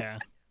 Yeah.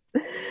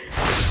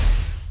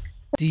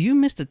 Do you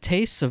miss the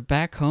tastes of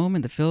back home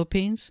in the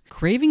Philippines?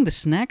 Craving the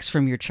snacks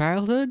from your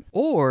childhood?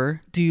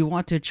 Or do you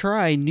want to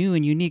try new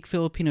and unique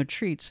Filipino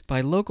treats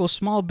by local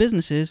small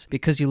businesses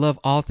because you love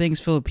all things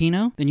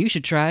Filipino? Then you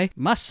should try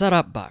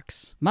Masarap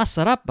Box.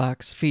 Masarap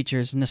Box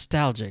features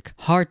nostalgic,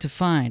 hard to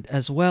find,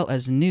 as well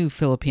as new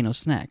Filipino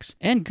snacks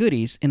and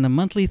goodies in the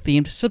monthly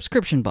themed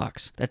subscription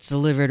box that's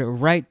delivered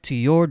right to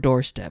your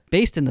doorstep.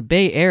 Based in the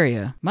Bay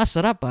Area,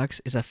 Masarap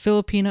Box is a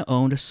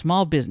Filipino-owned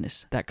small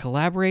business that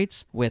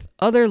collaborates with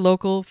other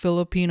local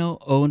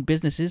Filipino-owned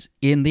businesses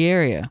in the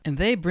area, and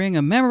they bring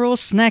a memorable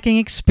snacking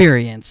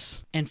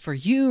experience. And for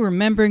you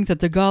remembering the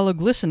Tagalog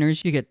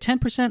listeners, you get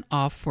 10%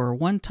 off for a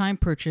one-time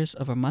purchase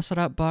of a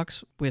Masarap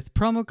Box with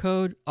promo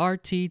code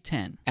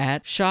RT10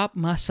 at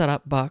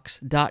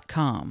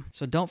shopmasarapbox.com.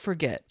 So don't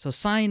forget. So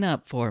sign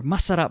up for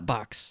Masarap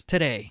Box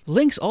today.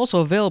 Links also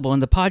available in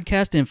the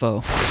podcast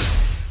info.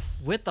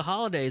 With the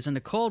holidays and the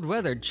cold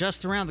weather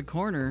just around the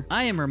corner,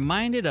 I am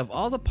reminded of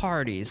all the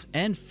parties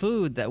and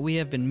food that we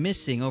have been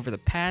missing over the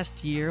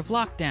past year of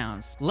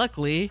lockdowns.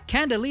 Luckily,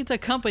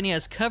 Candelita Company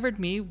has covered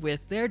me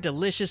with their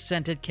delicious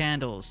scented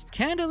candles.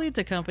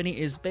 Candelita Company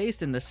is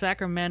based in the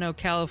Sacramento,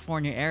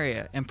 California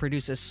area and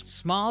produces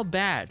small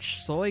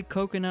batch soy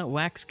coconut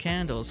wax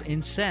candles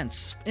in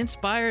scents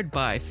inspired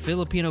by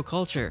Filipino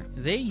culture.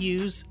 They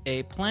use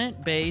a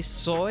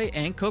plant-based soy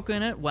and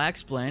coconut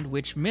wax blend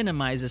which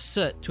minimizes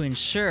soot to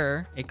ensure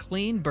a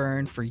clean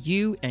burn for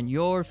you and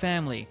your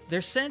family.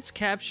 Their scents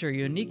capture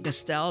unique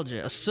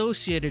nostalgia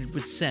associated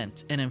with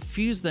scent and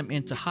infuse them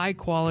into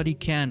high-quality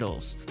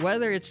candles.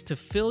 Whether it's to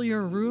fill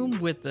your room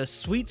with the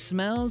sweet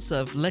smells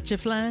of leche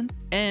flan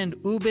and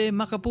ube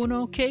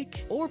macapuno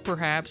cake, or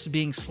perhaps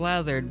being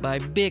slathered by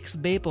Bix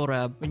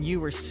Vaporub when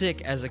you were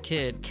sick as a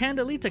kid,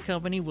 Candelita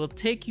Company will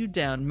take you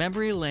down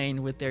memory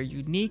lane with their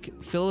unique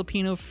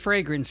Filipino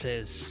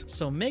fragrances.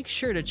 So make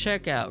sure to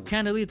check out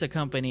Candelita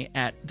Company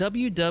at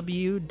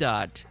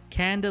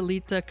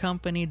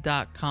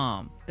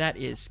www.candelitacompany.com. That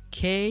is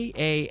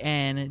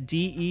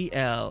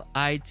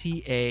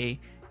KANDELITA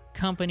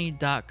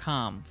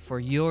company.com for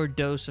your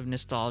dose of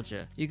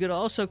nostalgia. You could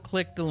also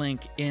click the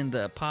link in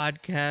the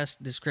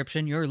podcast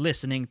description you're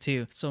listening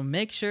to. So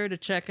make sure to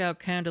check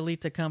out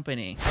Candelita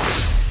Company.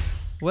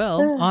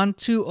 Well, on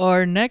to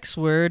our next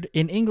word.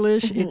 In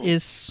English, it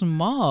is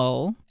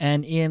small,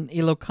 and in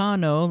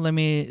Ilocano, let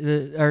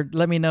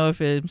me know if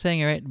I'm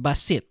saying it right.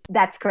 Basit.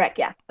 That's correct.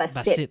 Yeah,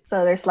 basit.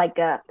 So there's like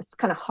it's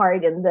kind of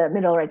hard in the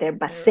middle right there.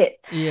 Basit.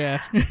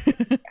 Yeah.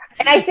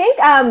 And I think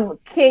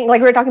King,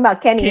 like we were talking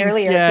about Kenny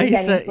earlier. Yeah, he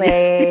says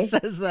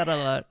that a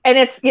lot. And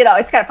it's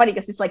it's kind of funny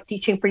because it's like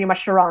teaching pretty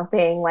much the wrong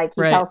thing. Like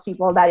he tells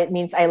people that it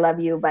means I love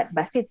you, but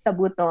basit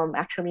tabutom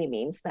actually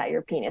means that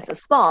your penis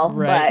is small.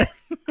 Right.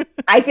 But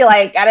I feel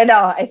like I don't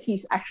know if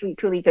he's actually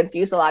truly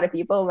confused a lot of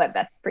people, but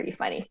that's pretty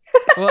funny.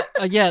 Well,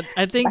 yeah,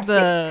 I think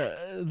the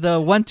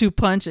 1-2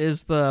 punch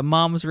is the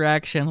mom's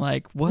reaction.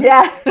 Like what?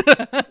 Yeah.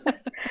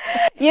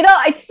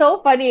 It's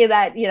so funny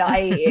that,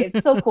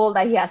 it's so cool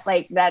that he has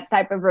like that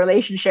type of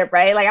relationship,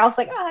 right? Like I was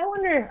like, oh,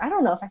 I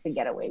don't know if I could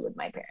get away with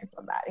my parents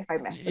on that if I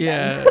messed with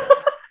them. Yeah.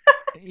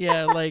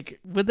 Yeah, like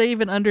would they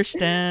even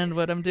understand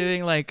what I'm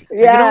doing? Like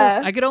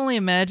Yeah. I could only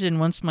imagine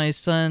once my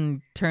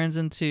son turns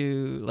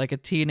into like a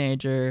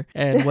teenager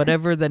and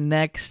whatever the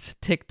next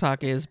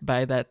TikTok is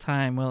by that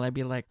time, will I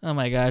be like, "Oh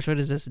my gosh, what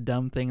is this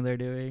dumb thing they're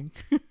doing?"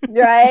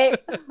 Right?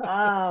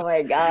 Oh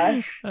my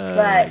gosh. Oh my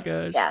But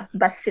gosh. yeah,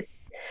 basit.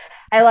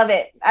 I love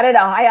it. I don't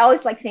know. I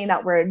always like saying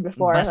that word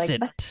before. Like Basit.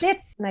 basit,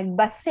 like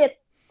basit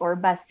or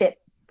basit.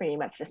 It's pretty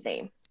much the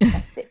same.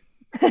 Basit.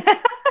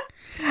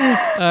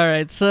 All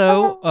right.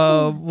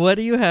 So, what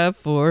do you have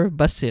for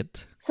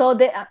basit? So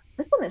this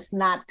one is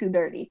not too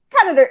dirty.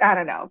 Kind of dirty. I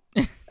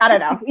don't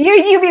know.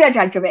 You be the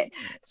judge of it.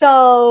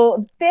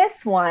 So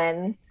this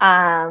one,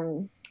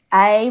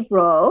 I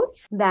wrote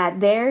that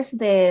there's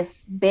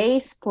this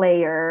bass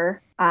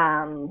player,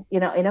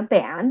 in a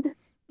band.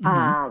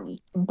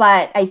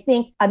 But I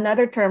think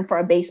another term for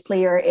a bass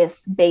player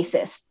is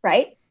bassist,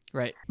 right?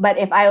 Right. But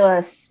if I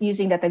was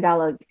using the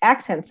Tagalog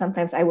accent,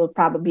 sometimes I will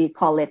probably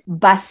call it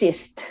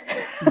bassist.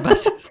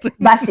 Bassist.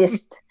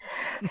 Bassist.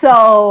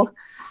 So,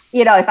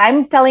 if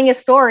I'm telling a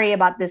story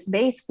about this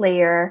bass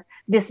player,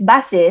 this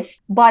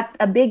bassist bought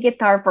a big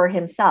guitar for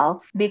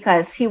himself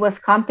because he was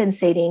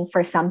compensating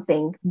for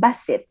something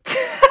basit.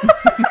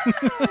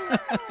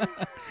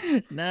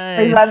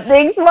 Nice.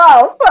 Something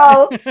small.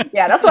 So,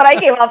 yeah, that's what I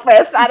came up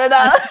with. I don't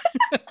know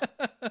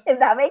if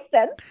that makes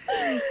sense.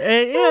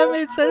 Yeah, it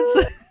made sense.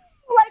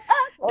 Like,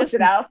 close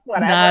enough.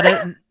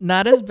 Whatever.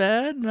 Not as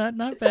bad.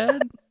 Not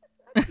bad.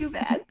 Too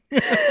bad.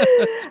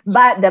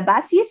 But the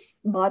bassist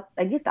bought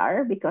a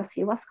guitar because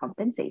he was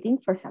compensating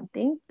for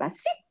something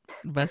basit.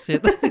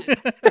 Basit.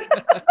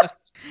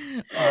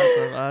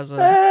 Awesome.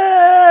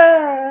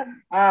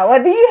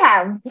 What do you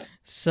have?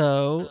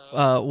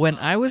 So, when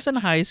I was in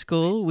high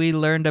school, we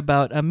learned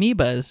about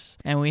amoebas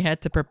and we had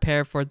to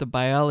prepare for the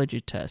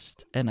biology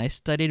test. And I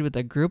studied with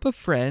a group of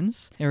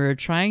friends and we were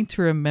trying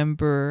to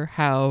remember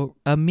how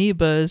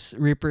amoebas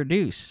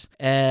reproduce.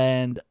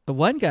 And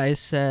one guy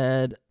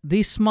said,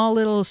 "These small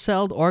little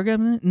celled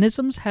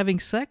organisms having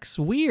sex?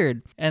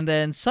 Weird." And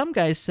then some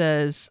guy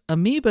says,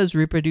 "Amoebas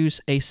reproduce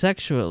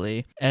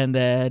asexually." And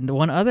then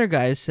one other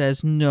guy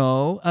says,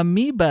 "No,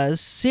 amoebas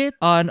sit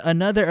on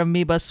another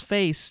amoeba's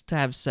face to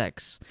have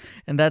sex.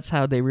 And that's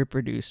how they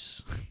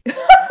reproduce."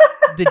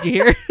 Did you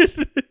hear?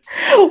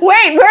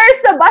 Wait, where's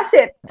the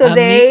basit? So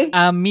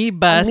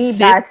amoebas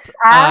sit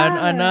on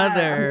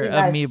another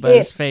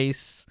amoeba's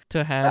face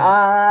to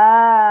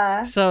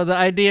have. So the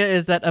idea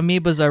is that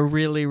amoebas are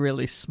really,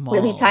 really small.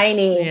 Really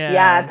tiny.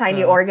 Yeah,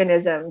 tiny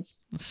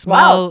organisms.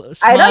 Small.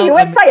 I know you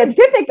went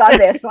scientific on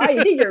this. Wow,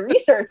 you did your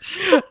research.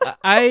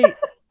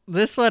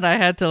 This one I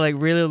had to like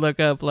really look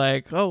up,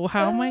 like, oh,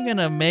 how am I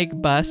gonna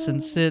make bus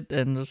and sit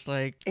and just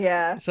like,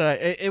 yeah. So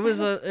it was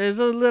a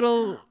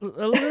little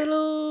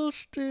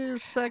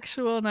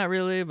sexual, not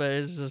really, but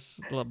it's just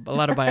a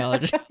lot of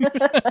biology.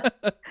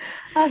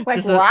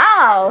 Like,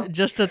 wow,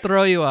 just to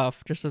throw you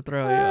off. That's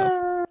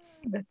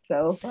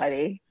so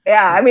funny.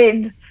 Yeah, I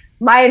mean,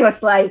 mine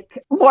was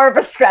like more of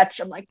a stretch.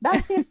 I'm like,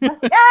 bassist.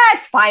 Yeah,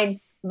 it's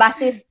fine.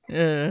 Bassist.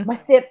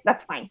 Basit,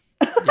 that's fine.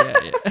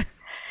 Yeah.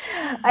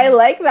 I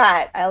like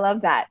that. I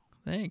love that.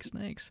 Thanks.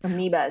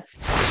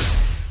 Amoebas.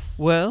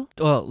 Well,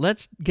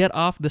 let's get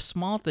off the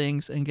small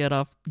things and get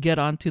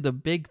on to the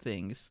big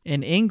things.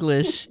 In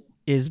English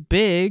is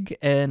big,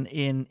 and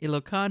in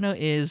Ilocano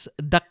is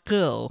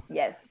dakil.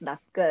 Yes,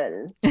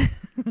 dakil.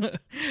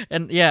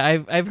 And yeah,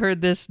 I've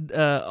heard this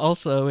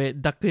also.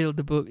 Dakil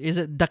the is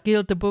it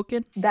dakil the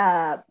bukin?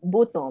 The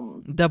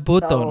butom. The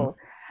buton.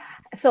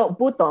 So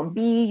butom,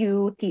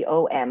 butom.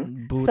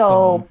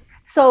 Butom.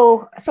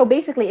 So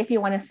basically, if you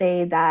want to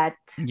say that,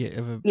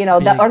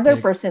 the other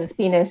person's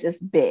penis is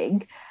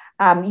big,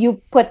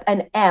 you put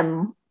an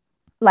M,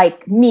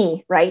 like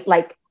me, right?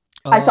 Like,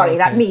 sorry,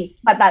 not me,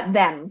 but that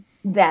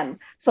them.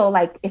 So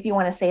like, if you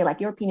want to say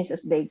like your penis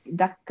is big,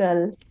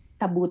 dakkel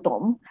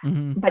tabutom.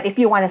 Mm-hmm. But if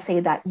you want to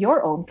say that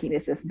your own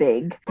penis is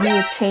big,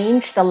 you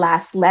change the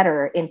last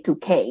letter into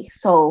K.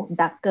 So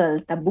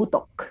dakkel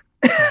tabutok.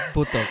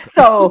 Butok.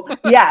 So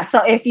yeah,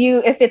 so if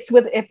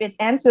it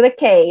ends with a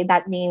K,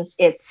 that means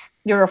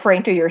you're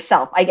referring to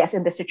yourself, I guess,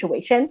 in this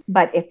situation.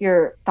 But if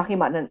you're talking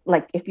about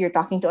if you're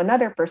talking to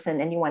another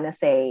person and you want to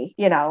say,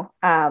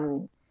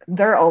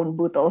 their own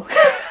buto,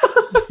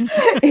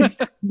 it's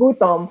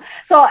butom.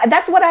 So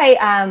that's what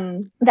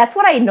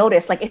I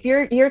noticed. Like if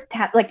you're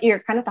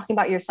kind of talking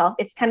about yourself,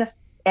 it's kind of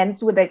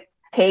ends with a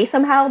K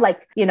somehow,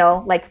 like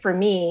for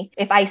me,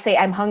 if I say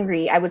I'm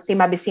hungry, I would say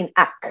mabisin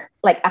ak,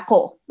 like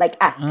ako, like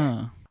ak.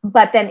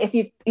 But then if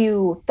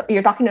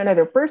you're talking to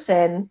another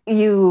person,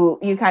 you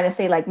kind of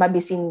say like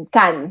mabisin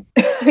kan,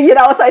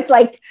 so it's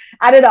like,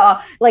 I don't know,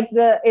 like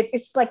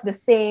it's like the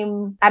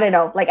same, I don't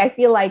know, like I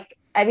feel like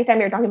every time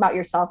you're talking about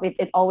yourself,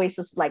 it always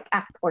is like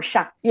act or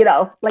shak,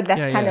 like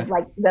that's kind of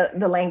like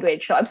the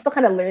language. So I'm still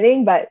kind of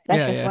learning, but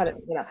that's what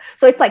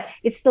so it's like,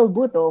 it's still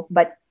buto,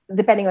 but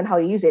depending on how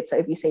you use it. So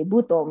if you say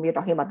butom, you're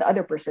talking about the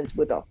other person's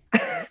buto.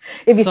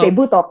 If you So- say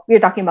butok, you're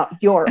talking about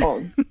your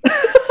own.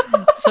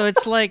 So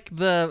it's like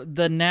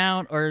the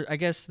noun, or I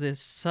guess the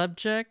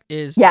subject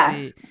is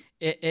Yeah.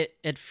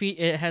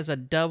 it has a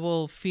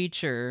double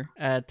feature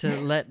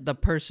to let the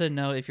person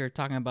know if you're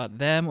talking about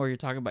them or you're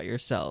talking about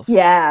yourself.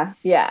 Yeah.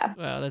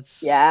 Wow,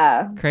 that's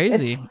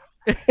crazy.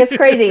 It's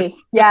crazy.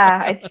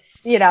 Yeah. It's,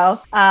 yeah,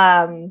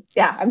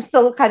 I'm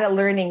still kind of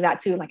learning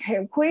that too. Like,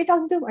 hey, who are you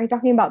talking to? Are you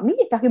talking about me?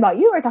 Are you talking about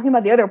you? Or are you talking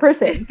about the other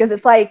person? Because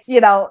it's like,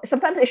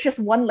 sometimes it's just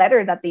one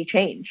letter that they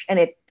change and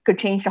it could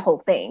change the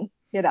whole thing,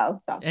 So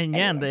And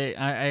yeah, anyway.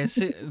 I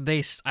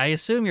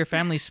assume your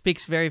family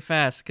speaks very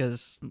fast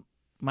because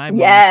my mom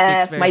speaks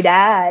Yes, very. my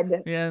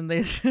dad. Yeah, and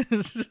they. So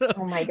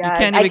Oh my you God.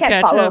 can't I even can't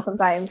catch follow up.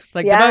 sometimes.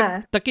 Like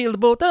Yeah. takil the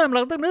botam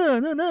like no.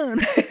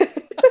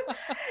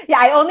 Yeah,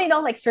 I only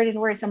know like certain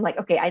words. I'm like,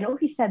 okay, I know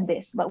he said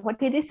this, but what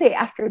did he say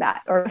after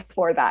that or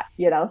before that?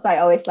 So I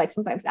always like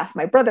sometimes ask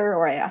my brother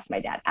or I ask my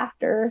dad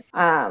after.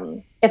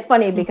 It's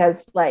funny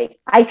because like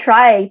I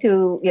try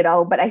to,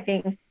 but I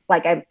think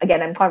like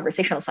I'm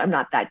conversational, so I'm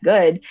not that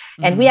good.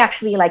 And we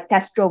actually like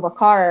test drove a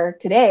car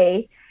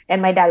today,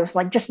 and my dad was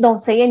like, just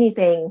don't say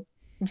anything.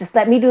 Just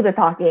let me do the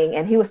talking.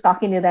 And he was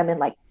talking to them in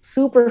like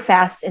super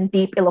fast and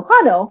deep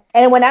Ilocano.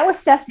 And when I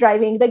was test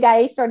driving, the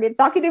guy started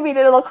talking to me in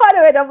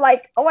Ilocano, and I'm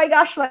like, oh my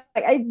gosh, like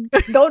I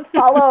don't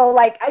follow.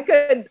 Like I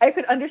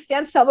could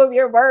understand some of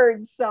your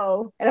words.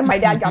 So, and then my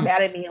dad got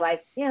mad at me,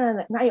 like,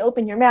 yeah, now you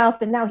open your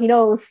mouth, and now he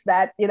knows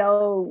that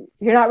you're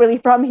not really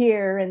from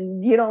here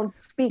and you don't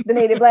speak the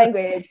native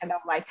language. And I'm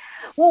like,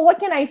 well, what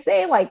can I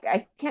say? Like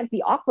I can't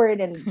be awkward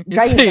and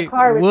driving the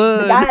car with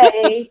the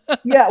guy.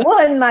 Yeah,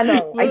 one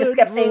mano. I just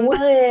kept saying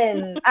one.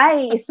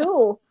 Ay,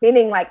 isu,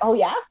 meaning like, oh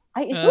yeah,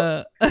 ay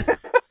isu.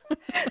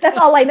 That's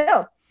all I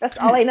know.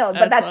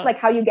 But that's like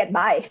how you get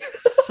by.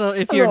 So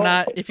if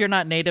you're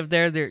not native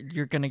there,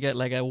 you're gonna get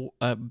like a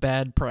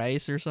bad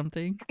price or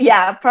something.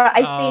 Yeah,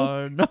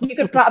 I think you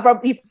could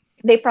probably.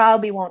 They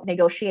probably won't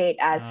negotiate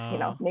as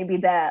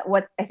maybe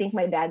what I think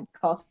my dad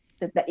calls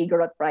it the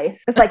Igorot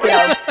price. It's like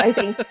I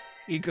think.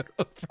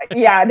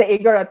 Yeah, the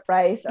Igorot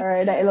price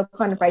or the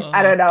Ilocano price.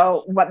 I don't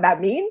know what that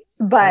means,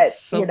 but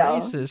that's so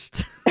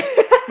racist.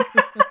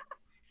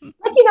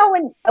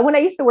 Like when I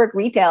used to work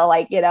retail,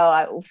 like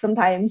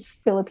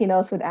sometimes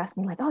Filipinos would ask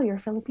me like, "Oh, you're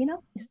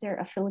Filipino? Is there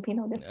a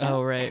Filipino discount?"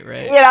 Oh, right.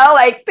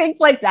 Like things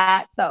like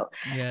that. So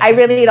yeah, I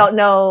really don't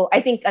know.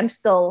 I think I'm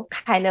still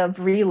kind of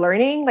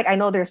relearning. Like I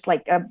know there's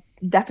like a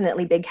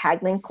definitely big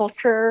haggling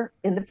culture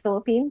in the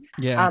Philippines.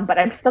 Yeah. But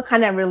I'm still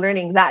kind of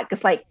relearning that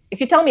because like if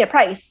you tell me a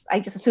price, I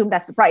just assume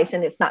that's the price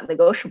and it's not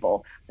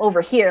negotiable.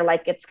 Over here,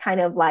 like it's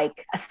kind of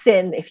like a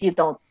sin if you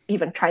don't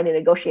even try to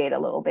negotiate a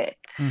little bit.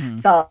 Mm-hmm.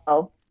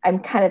 So I'm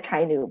kind of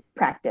trying to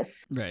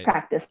practice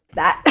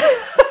that.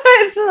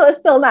 It's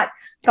still not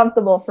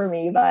comfortable for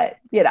me, but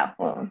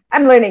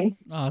I'm learning.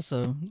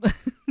 Awesome.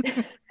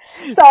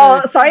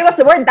 So sorry, what's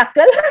the word?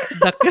 Dakkel?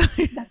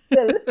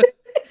 Dakkel.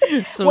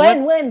 So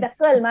when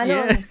dakkel,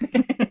 manong.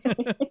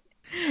 Yeah.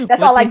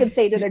 That's all I could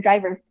say to the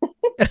driver.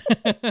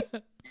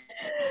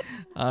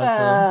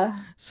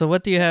 Awesome. So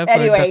what do you have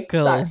anyway, for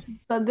dakkel?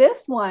 So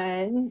this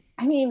one,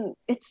 I mean,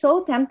 it's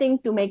so tempting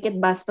to make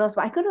it bastos,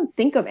 but I couldn't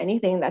think of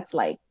anything that's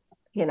like,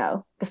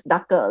 because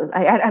dakkel,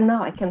 I don't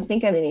know, I can't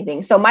think of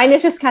anything. So mine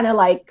is just kind of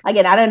like,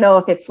 again, I don't know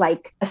if it's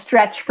like a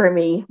stretch for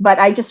me, but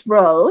I just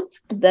wrote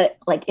my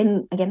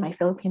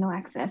Filipino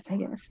accent, I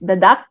guess. The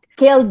duck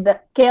killed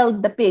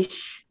the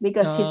fish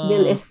because his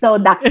bill is so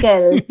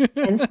dakkel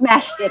and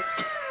smashed it.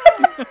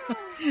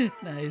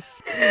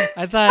 Nice.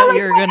 I thought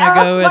you were gonna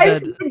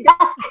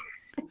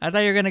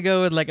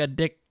go with like a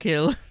dick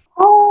kill.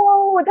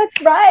 Oh,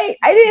 that's right.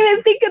 I didn't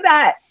even think of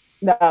that.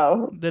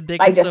 No. The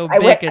dick is so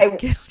big it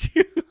killed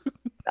you.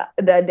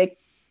 The dick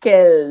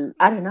kill.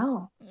 I don't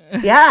know.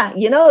 Yeah,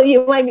 you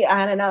might be.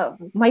 I don't know.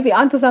 Might be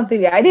onto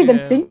something. I didn't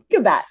even think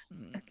of that.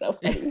 So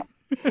funny.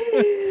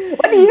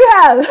 What do you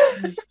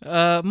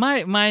have?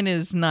 Mine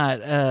is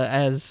not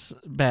as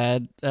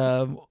bad.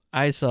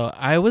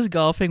 I was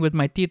golfing with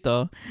my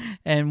tito,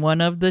 and one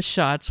of the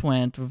shots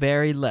went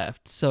very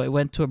left, so it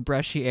went to a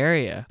brushy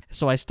area.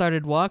 So I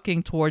started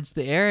walking towards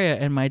the area,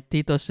 and my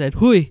tito said,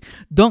 "Huy,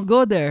 don't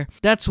go there.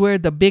 That's where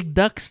the big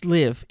ducks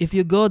live. If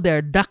you go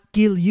there, duck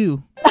kill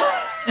you."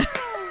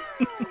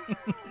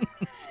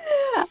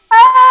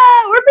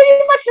 We're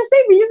pretty much the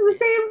same. We use the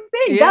same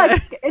thing,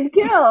 duck and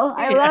kill.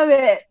 I love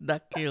it.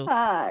 Duck kill.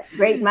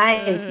 Great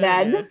minds,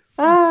 Dad.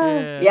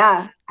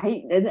 Yeah.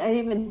 I didn't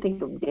even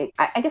think of it.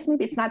 I guess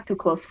maybe it's not too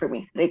close for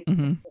me. Like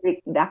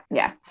duck,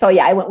 yeah. So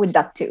yeah, I went with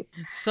duck too.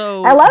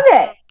 So I love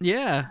it.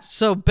 Yeah.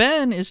 So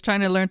Ben is trying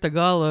to learn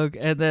Tagalog,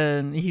 and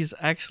then he's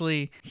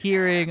actually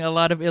hearing a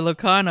lot of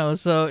Ilocano.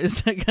 So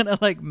is that gonna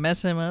like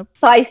mess him up?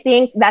 So I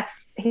think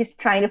he's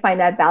trying to find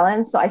that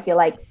balance. So I feel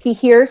like he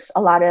hears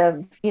a lot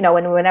of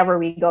whenever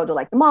we go to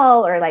like the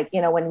mall or like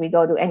when we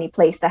go to any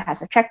place that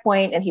has a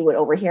checkpoint, and he would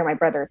overhear my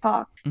brother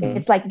talk. Mm-hmm.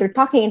 It's like they're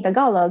talking in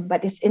Tagalog,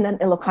 but it's in an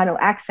Ilocano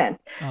accent.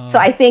 So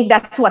I think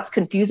that's what's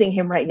confusing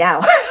him right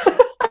now.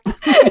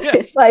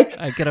 It's like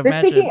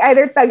they're speaking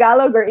either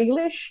Tagalog or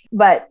English,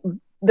 but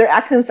their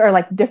accents are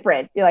like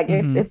different. You're like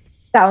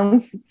it's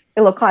sounds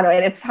Ilocano,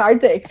 and it's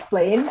hard to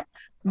explain.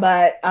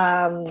 But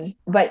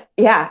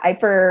yeah,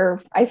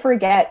 I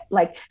forget,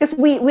 like, because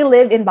we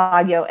live in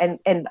Baguio,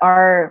 and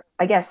our,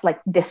 I guess, like,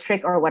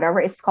 district or whatever,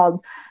 it's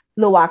called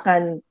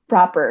Luwakan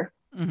proper.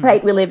 Mm-hmm.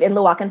 Right, we live in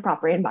Luwakan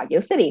proper in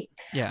Baguio City.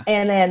 Yeah.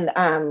 And then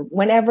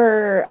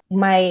whenever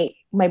my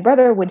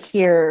brother would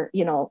hear,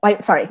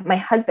 my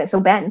husband, so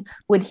Ben,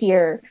 would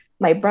hear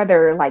my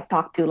brother like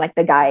talk to like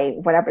the guy,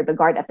 whatever, the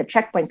guard at the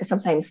checkpoint, because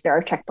sometimes there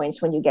are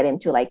checkpoints when you get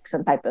into like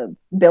some type of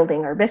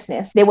building or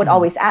business. They would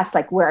always ask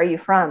like, where are you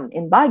from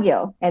in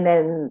Baguio? And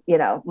then,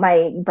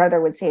 my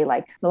brother would say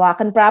like,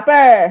 Luwakan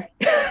proper.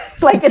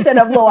 Like, instead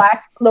of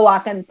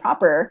Luwakan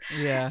proper,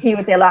 Yeah. he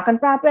would say Luwakan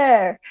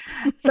proper.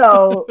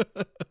 So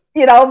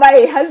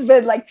my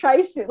husband like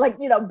tries to, like,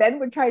 Ben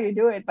would try to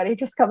do it, but it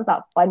just comes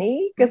out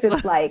funny because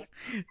it's like,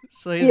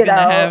 so he's gonna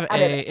have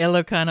a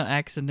Ilocano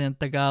accent in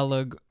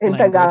Tagalog in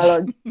language.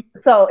 Tagalog.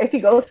 So if he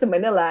goes to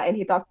Manila and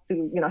he talks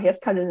to, he has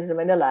cousins in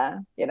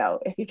Manila,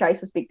 if he tries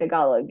to speak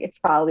Tagalog, it's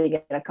probably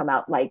gonna come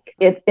out like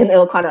it in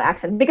Ilocano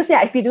accent. Because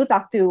if you do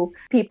talk to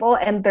people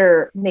and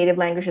their native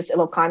language is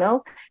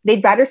Ilocano,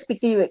 they'd rather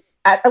speak to you,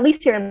 at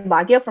least here in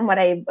Baguio, from what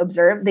I've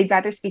observed, they'd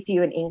rather speak to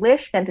you in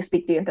English than to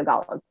speak to you in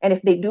Tagalog. And if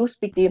they do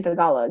speak to you in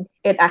Tagalog,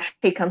 it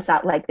actually comes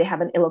out like they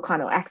have an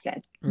Ilocano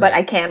accent. Right. But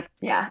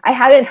I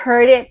haven't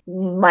heard it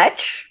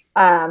much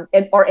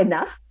or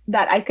enough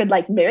that I could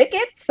like mimic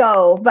it.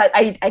 So, but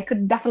I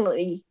could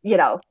definitely,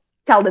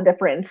 tell the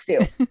difference too.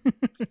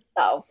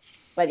 So,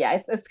 but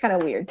yeah, it's kind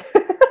of weird.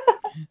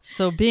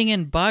 So being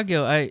in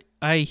Baguio,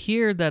 I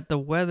hear that the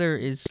weather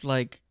is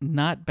like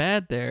not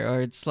bad there,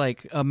 or it's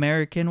like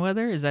American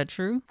weather. Is that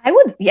true?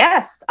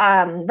 Yes.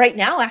 Right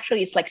now,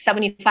 actually, it's like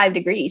 75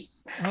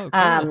 degrees. Oh,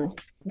 cool.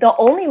 The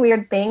only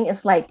weird thing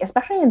is like,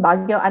 especially in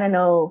Baguio, I don't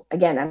know,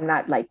 again,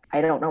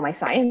 I don't know my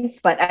science,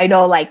 but I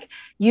know like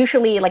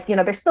usually like,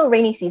 there's still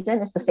rainy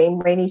season. It's the same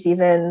rainy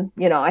season,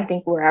 I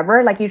think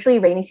wherever, like usually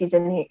rainy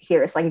season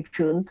here is like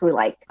June through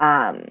like,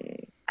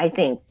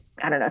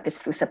 I don't know if it's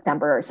through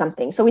September or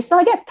something. So we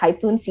still get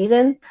typhoon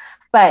season.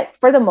 But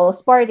for the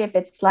most part, if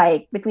it's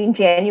like between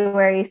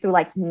January through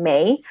like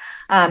May,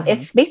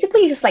 it's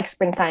basically just like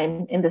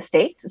springtime in the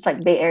States. It's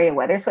like Bay Area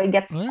weather. So it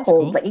gets cold.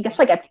 Cool. Like it gets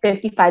like at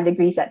 55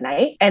 degrees at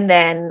night and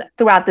then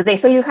throughout the day.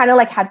 So you kind of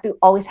like have to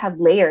always have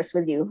layers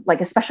with you, like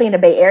especially in the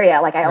Bay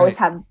Area. Like I always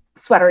have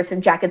sweaters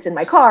and jackets in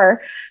my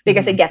car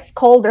because it gets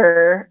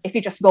colder if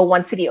you just go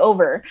one city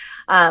over.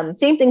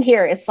 Same thing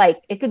here. It's like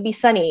it could be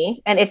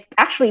sunny, and it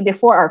actually,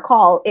 before our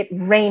call, it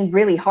rained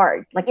really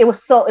hard. Like it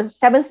was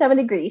 77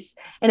 degrees,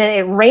 and then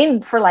it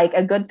rained for like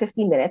a good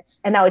 15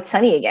 minutes, and now it's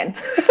sunny again.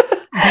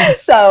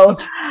 So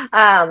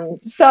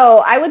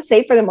I would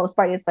say for the most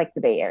part it's like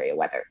the Bay Area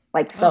weather.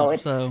 Like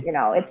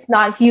it's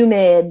not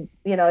humid,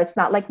 it's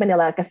not like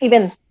Manila, because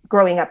even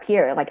growing up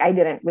here, like I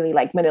didn't really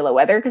like Manila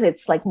weather because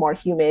it's like more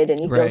humid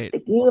and you feel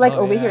sticky. Like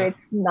over here,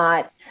 it's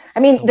not. I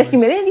mean, the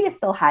humidity is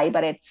still high,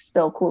 but it's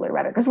still cooler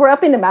weather because we're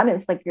up in the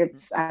mountains. Like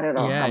it's, I don't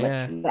know how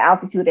much the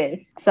altitude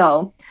is.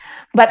 So,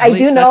 but I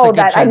do know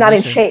that I'm not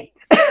in shape.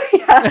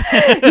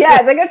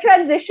 It's a good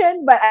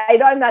transition, but I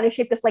know I'm not in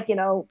shape because like,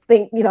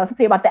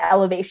 something about the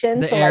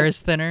elevation. The air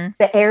is thinner.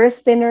 The air is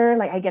thinner.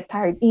 Like I get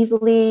tired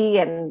easily,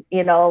 and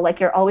like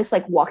you're always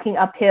like walking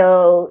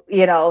uphill,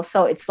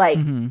 so it's like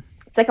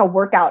it's like a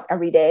workout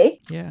every day.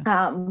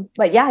 Yeah.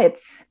 But yeah,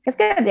 it's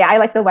good. Yeah, I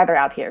like the weather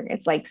out here.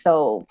 It's like,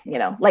 so,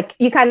 like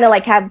you kind of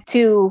like have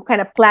to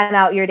kind of plan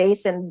out your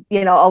days and,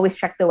 always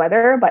check the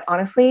weather. But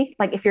honestly,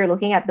 like if you're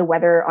looking at the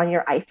weather on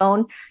your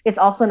iPhone, it's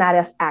also not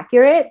as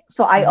accurate.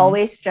 So I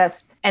always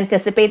just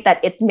anticipate that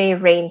it may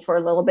rain for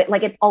a little bit.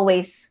 Like it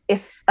always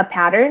is a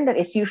pattern that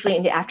it's usually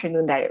in the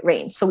afternoon that it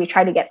rains. So we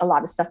try to get a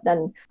lot of stuff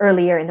done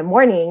earlier in the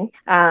morning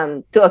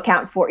to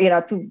account for,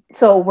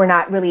 so we're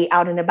not really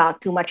out and about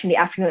too much in the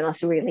afternoon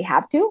unless you really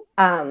have to.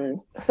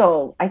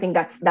 So I think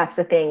that's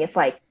the thing. It's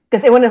like,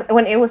 because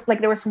when it was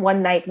like, there was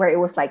one night where it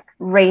was like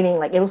raining,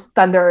 like it was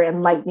thunder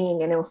and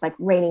lightning, and it was like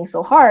raining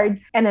so hard.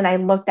 And then I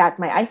looked at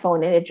my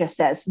iPhone and it just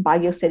says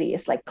Baguio City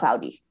is like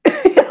cloudy.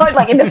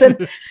 Like it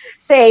doesn't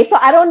say. So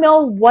I don't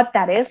know what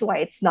that is, why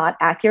it's not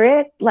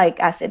accurate like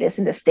as it is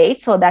in the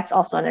States. So that's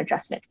also an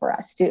adjustment for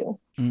us too.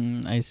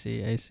 I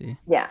see.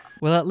 Yeah.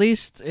 Well, at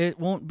least it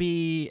won't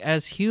be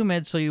as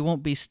humid, so you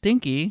won't be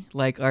stinky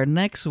like our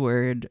next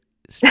word,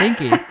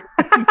 stinky.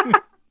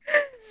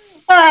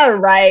 All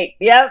right.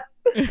 Yep.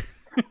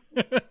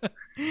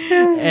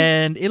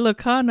 And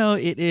Ilocano,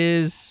 it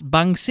is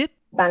bangsit.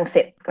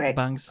 Bangsit, correct.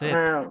 Bangsit.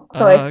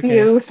 So if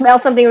you smell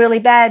something really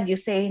bad, you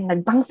say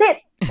nagbangsit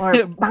or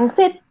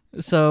bangsit.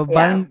 So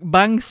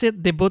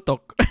bangsit de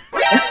butok.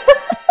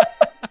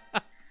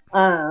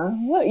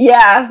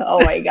 Yeah.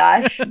 Oh my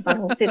gosh.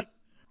 Bangsit.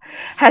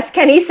 Has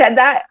Kenny said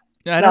that?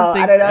 I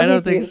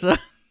don't think so.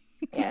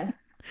 Yeah.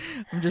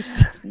 I'm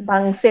just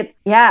bangsit.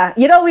 Yeah.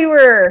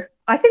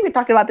 I think we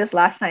talked about this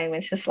last time.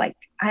 It's just like,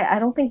 I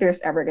don't think there's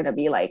ever going to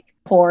be like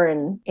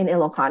porn in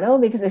Ilocano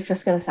because it's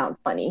just going to sound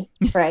funny,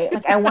 right?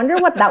 Like, I wonder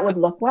what that would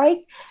look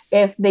like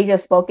if they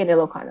just spoke in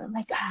Ilocano.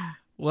 Like,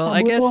 Well,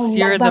 I guess Kabuto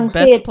you're the mukbang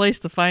best sit. place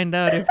to find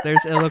out if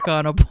there's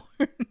Ilocano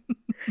porn.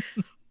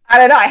 I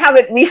don't know. I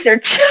haven't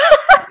researched.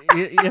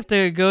 You have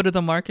to go to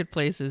the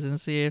marketplaces and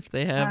see if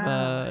they have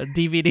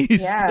DVDs.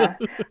 Yeah.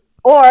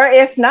 Or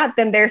if not,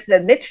 then there's the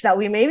niche that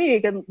we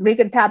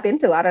could tap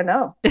into. I don't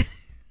know.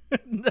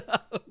 No.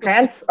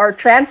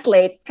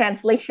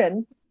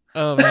 Translation.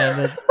 Oh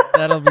man,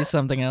 that'll be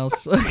something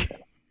else.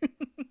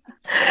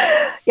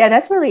 Yeah,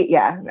 that's really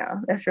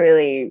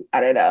I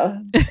don't know.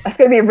 That's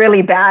gonna be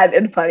really bad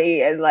and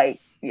funny and like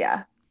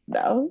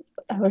no.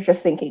 I was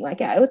just thinking like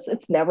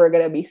it's never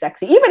gonna be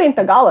sexy. Even in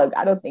Tagalog,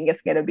 I don't think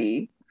it's gonna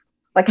be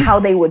like how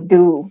they would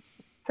do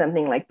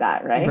something like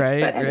that, right?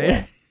 Right, But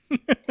anyway,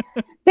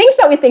 right. things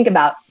that we think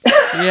about.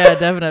 Yeah,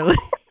 definitely.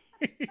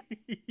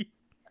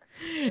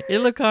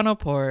 Ilocano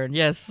porn,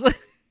 yes.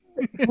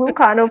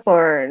 Vulcano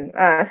porn.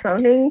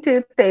 Something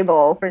to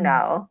table for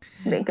now.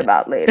 Think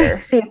about later.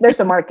 See if there's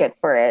a market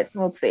for it.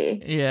 We'll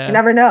see. Yeah. You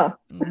never know.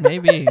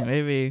 Maybe.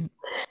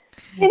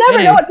 You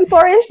never know what people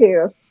are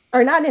into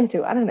or not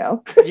into. I don't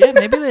know. Yeah,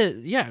 maybe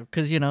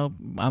because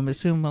I'm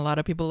assuming a lot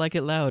of people like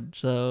it loud,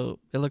 so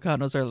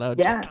Ilocanos are loud.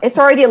 Yeah, it's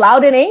already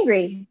loud and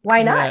angry.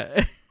 Why not?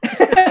 Yeah.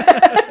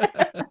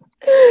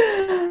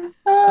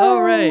 All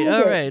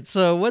Okay. right.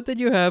 So what did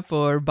you have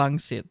for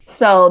Bangsit?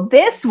 So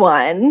this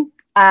one,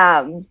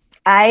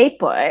 I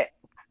put,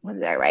 what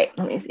did I write?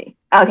 Let me see.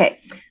 Okay.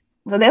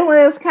 So this one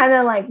is kind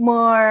of like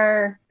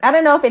more, I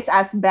don't know if it's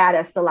as bad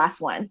as the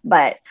last one,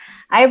 but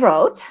I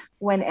wrote,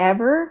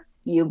 whenever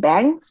you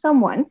bang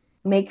someone,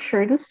 make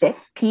sure to sit,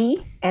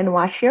 pee, and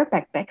wash your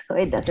pekpek so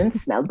it doesn't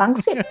smell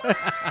bangsit.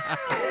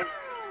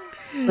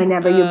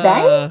 Whenever you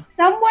bang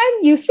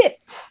someone, you sit.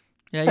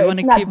 Yeah, so you want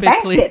it's to not keep it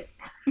bang clean. sit.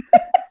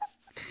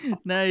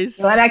 Nice.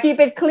 You want to keep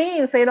it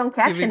clean so you don't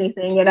catch Keep it-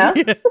 anything, you know?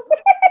 Yeah.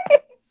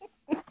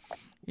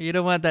 You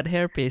don't want that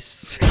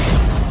hairpiece.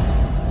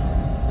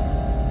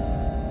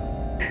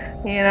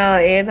 You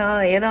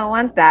don't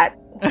want that,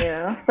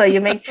 So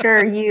you make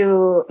sure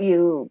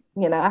you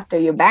after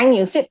you bang,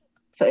 you sit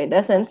so it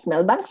doesn't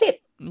smell bangsit.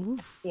 Oof.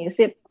 You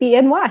sit, pee,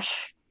 and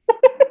wash.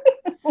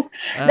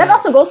 That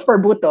also goes for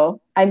buto.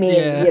 I mean,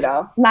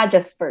 Yeah. not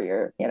just for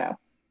your,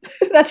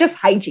 that's just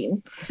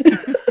hygiene.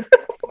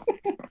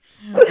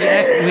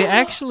 We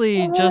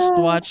actually just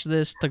watched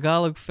this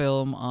Tagalog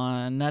film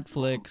on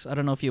Netflix. I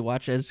don't know if you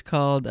watch it. It's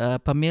called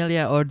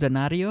Pamilya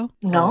Ordinario.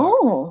 No.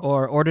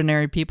 Or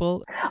Ordinary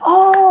People.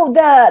 Oh,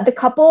 the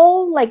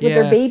couple like with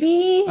Yeah. their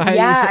baby.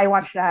 I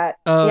watched that.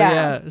 Oh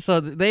yeah. So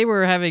they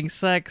were having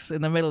sex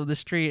in the middle of the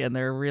street and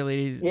they're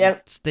really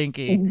Yep.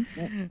 stinky.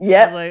 I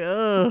Yep. was like,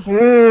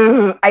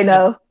 oh. I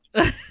know.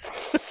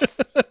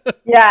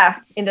 Yeah,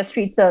 in the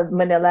streets of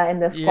Manila in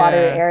the squatter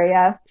Yeah.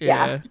 area.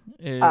 Yeah.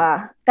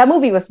 Yeah. That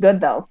movie was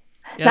good though.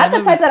 Yeah, Not that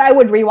the type movie's- that I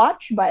would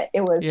rewatch, but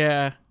it was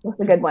Yeah.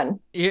 a good one.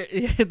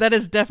 That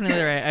is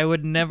definitely right. I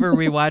would never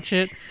rewatch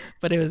it,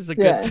 but it was a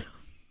good Yeah. film.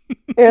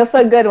 It was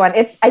a good one.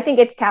 I think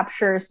it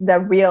captures the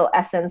real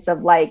essence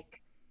of like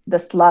the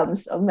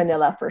slums of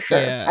Manila for sure.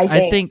 Yeah,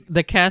 I think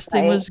the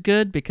casting right? was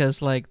good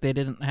because like they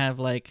didn't have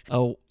like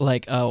a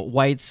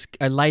light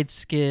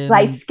skin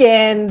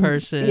light-skinned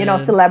person.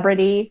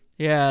 Celebrity.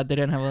 Yeah, they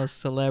didn't have a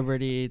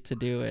celebrity to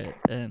do it,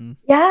 and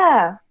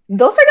Yeah.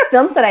 Those are the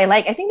films that I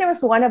like. I think there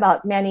was one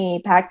about Manny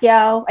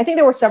Pacquiao. I think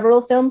there were several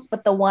films,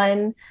 but the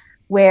one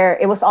where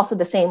it was also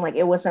the same, like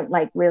it wasn't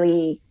like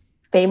really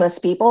famous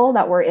people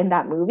that were in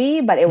that movie,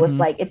 but it was Mhm.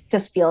 like it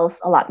just feels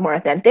a lot more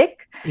authentic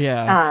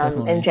yeah,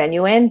 definitely. and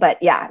genuine. But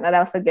yeah, no, that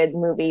was a good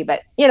movie.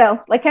 But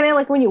like kind of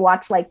like when you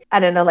watch like I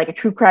don't know, like a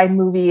true crime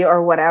movie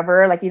or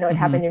whatever, like it Mhm.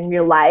 happened in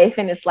real life,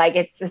 and it's like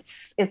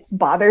it's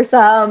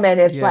bothersome, and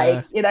it's Yeah.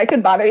 like it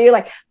could bother you,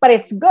 like, but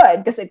it's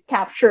good because it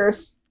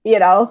captures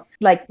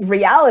like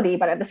reality,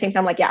 but at the same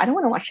time, like, I don't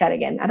want to watch that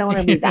again. I don't want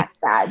to be that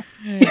sad.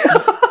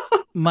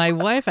 My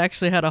wife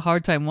actually had a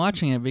hard time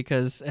watching it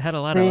because it had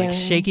a lot of like Really?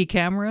 shaky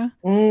camera.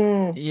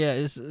 Mm.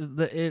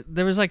 Yeah,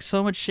 there was like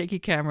so much shaky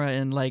camera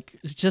and like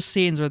just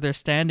scenes where they're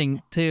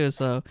standing too.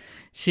 So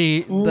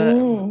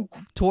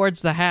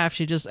towards the half,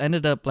 she just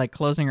ended up like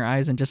closing her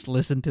eyes and just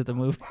listened to the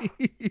movie.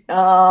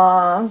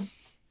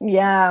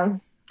 Yeah.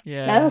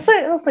 Yeah. That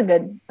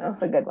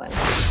was a good one.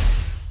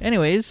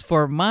 Anyways,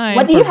 for mine,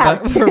 What do you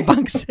have? for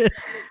Bangsit.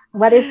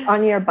 What is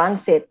on your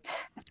bangsit?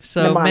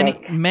 So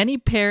Mnemonic. many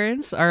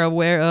parents are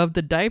aware of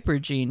the diaper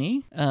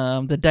genie.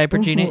 The diaper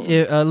genie.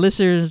 Mm-hmm.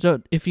 Listeners,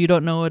 if you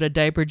don't know what a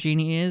diaper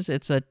genie is,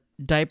 it's a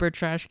diaper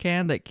trash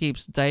can that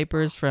keeps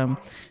diapers from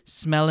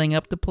smelling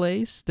up the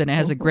place. Then it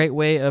has a great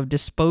way of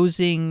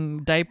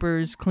disposing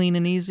diapers clean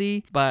and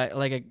easy by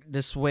like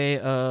this way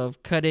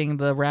of cutting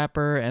the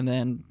wrapper and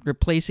then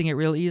replacing it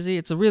real easy.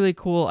 It's a really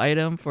cool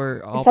item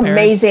for all It's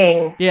parents.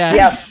 amazing.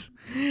 Yes.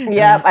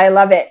 Yep, I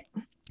love it.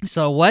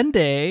 So one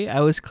day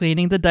I was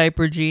cleaning the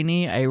diaper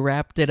genie. I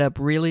wrapped it up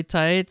really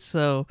tight,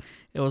 so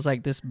it was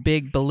like this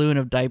big balloon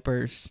of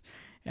diapers.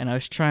 And I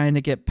was trying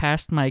to get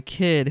past my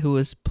kid who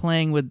was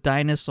playing with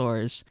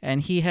dinosaurs.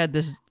 And he had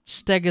this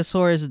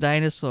Stegosaurus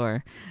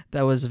dinosaur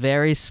that was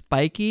very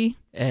spiky.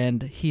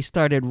 And he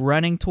started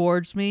running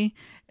towards me.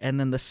 And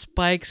then the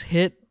spikes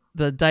hit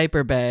the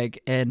diaper bag,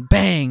 and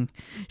bang,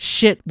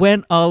 shit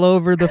went all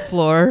over the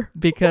floor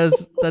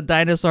because the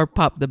dinosaur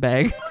popped the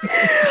bag.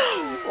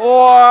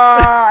 Oh,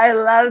 I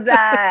love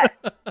that.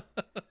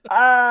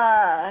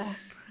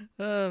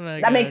 Oh my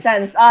god. That makes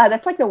sense.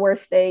 That's like the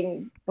worst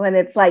thing when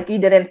it's like you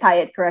didn't tie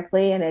it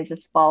correctly and it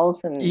just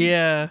falls. And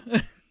yeah.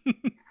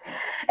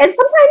 and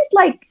sometimes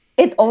like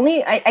it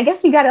only I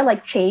guess you gotta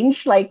like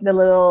change like the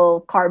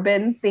little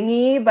carbon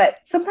thingy, but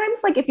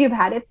sometimes like if you've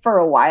had it for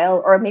a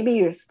while, or maybe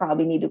you just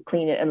probably need to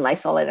clean it and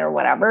Lysol it or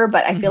whatever,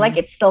 but I feel like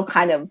it's still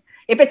kind of,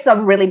 if it's a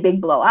really big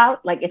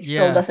blowout, like it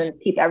still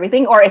doesn't keep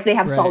everything, or if they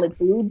have solid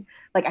food,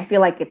 like I feel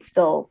like it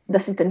still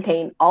doesn't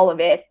contain all of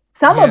it.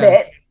 Some of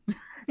it,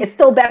 it's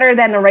still better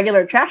than a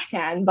regular trash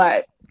can,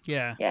 but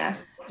yeah.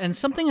 And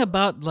something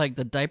about like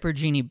the Diaper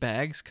Genie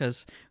bags,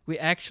 because we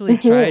actually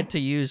tried to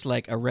use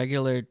like a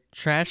regular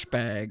trash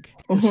bag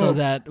so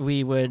that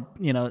we would,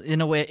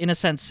 in a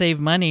sense, save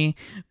money.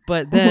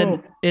 But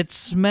then it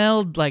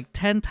smelled like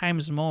 10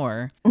 times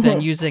more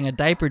than using a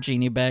Diaper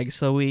Genie bag.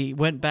 So we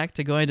went back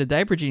to going to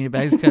Diaper Genie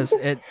bags because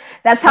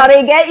that's how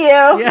they get you.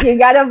 Yeah. You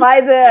gotta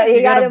buy the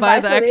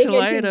the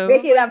actual item.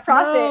 Making that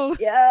profit. No.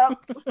 Yeah.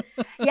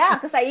 Yeah,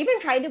 because I even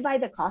tried to buy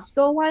the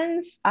Costco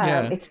ones.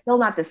 It's still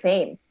not the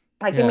same.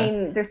 Like, I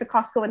mean, there's the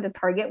Costco and the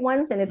Target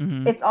ones,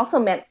 and it's also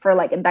meant for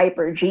like a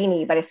Diaper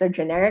Genie, but it's the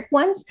generic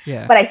ones.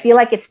 Yeah. But I feel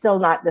like it's still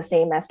not the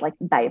same as like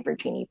the Diaper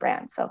Genie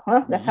brand. So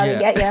that's how they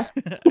get you.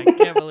 I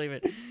can't believe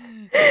it.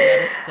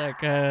 I got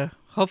stuck.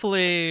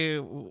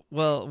 Hopefully,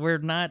 well, we're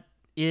not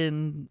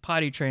in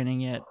potty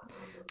training yet.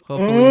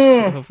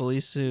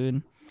 Hopefully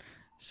soon.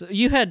 So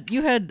you have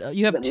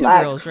Good 2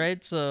 luck. Girls,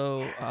 right?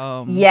 So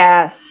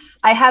yes,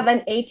 I have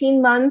an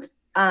 18-month.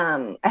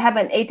 I have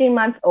an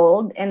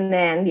 18-month-old, and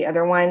then the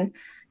other one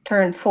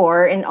turned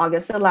 4 in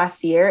August of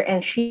last year,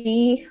 and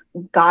she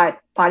got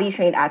potty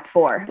trained at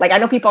 4. Like, I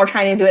know people are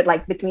trying to do it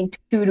like between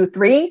 2 to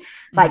 3.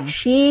 Like,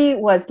 she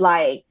was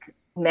like,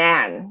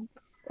 man,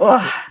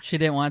 she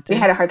didn't want to. We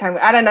had a hard time.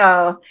 I don't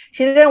know.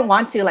 She didn't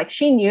want to. Like,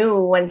 she knew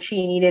when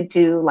she needed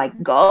to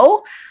like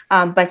go,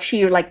 but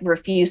she like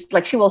refused.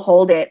 Like, she will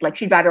hold it. Like,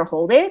 she'd rather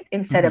hold it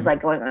instead of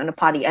like going on a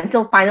potty.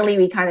 Until finally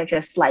we kind of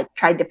just like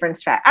tried different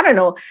strat. I don't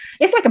know.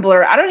 It's like a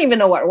blur. I don't even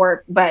know what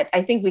worked, but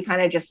I think we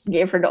kind of just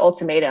gave her the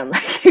ultimatum.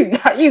 Like,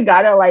 you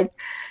gotta like,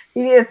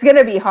 it's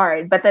gonna be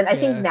hard. But then I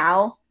think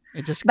now.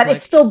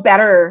 It's still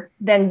better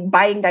than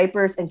buying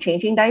diapers and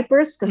changing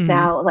diapers, because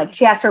now like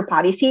she has her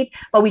potty seat,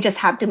 but we just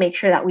have to make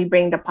sure that we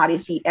bring the potty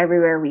seat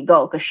everywhere we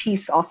go, because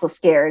she's also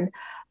scared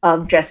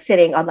of just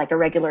sitting on like a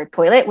regular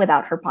toilet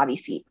without her potty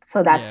seat.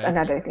 So that's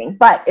another thing,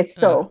 but it's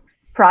still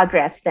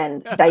progress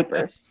than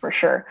diapers for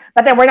sure.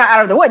 But then we're not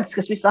out of the woods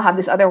because we still have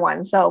this other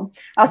one. So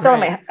I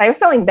was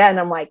telling Ben,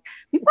 I'm like,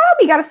 we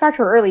probably got to start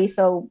her early,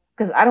 so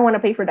because I don't want to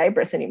pay for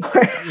diapers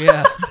anymore.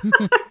 Yeah.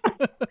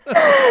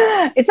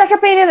 It's such a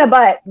pain in the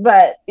butt,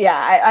 but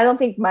yeah, I don't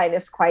think mine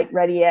is quite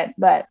ready yet.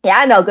 But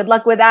yeah, no, good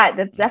luck with that.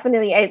 That's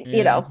definitely, I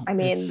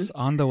mean, it's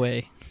on the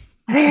way.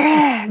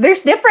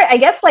 There's different, I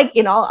guess, like,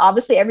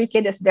 obviously every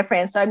kid is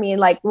different. So I mean,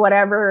 like,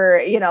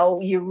 whatever,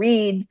 you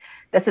read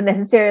doesn't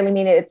necessarily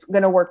mean it's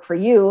going to work for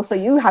you. So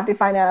you have to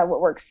find out what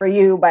works for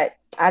you. But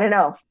I don't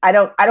know. I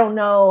don't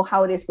know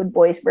how it is with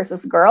boys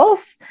versus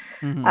girls.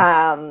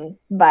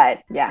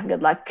 But yeah,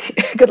 good luck.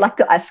 Good luck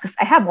to us, because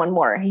I have one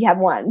more. You have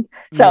one.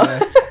 So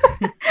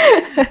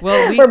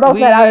well, we're both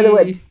not out of the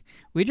woods.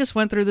 We just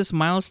went through this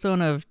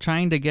milestone of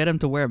trying to get him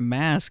to wear a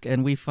mask,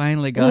 and we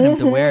finally got him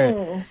to wear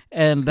it.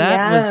 And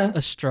that was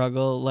a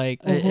struggle. Like,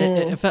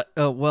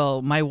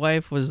 well, my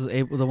wife was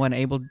the one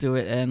able to do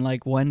it, and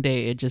like one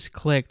day it just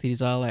clicked.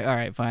 He's all like, "All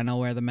right, fine,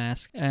 I'll wear the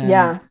mask."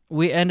 And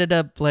we ended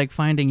up like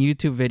finding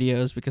YouTube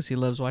videos because he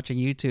loves watching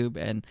YouTube,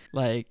 and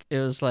like it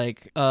was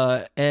like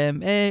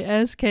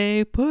mask,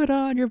 put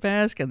on your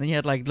mask, and then you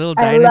had like little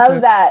dinosaurs. I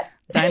love that.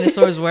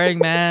 Dinosaurs wearing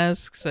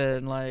masks,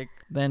 and like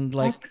then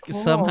like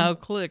somehow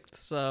clicked.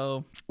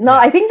 So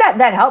I think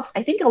that helps.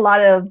 I think a lot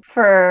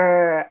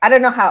I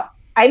don't know how.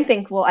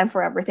 I'm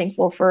forever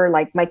thankful for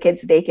like my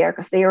kids' daycare,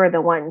 because they were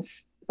the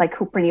ones like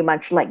who pretty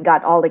much like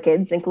got all the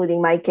kids, including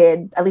my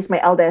kid, at least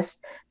my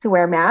eldest, to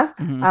wear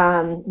masks.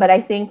 But I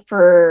think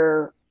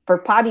for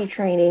potty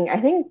training,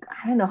 I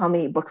don't know how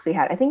many books we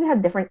had. I think we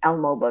had different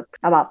Elmo books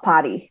about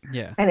potty.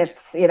 Yeah. And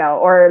it's,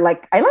 or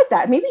like, I like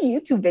that. Maybe a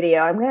YouTube video.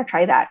 I'm going to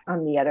try that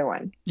on the other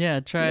one. Yeah.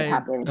 Try a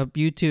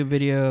YouTube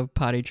video of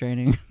potty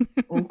training.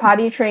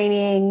 Potty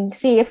training.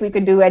 See if we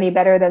could do any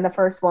better than the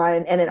first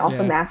one. And then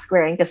also mask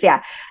wearing. Because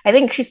I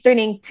think she's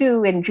turning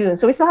 2 in June.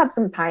 So we still have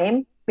some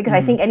time. Because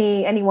I think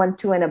anyone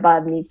 2 and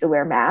above needs to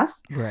wear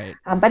masks. Right.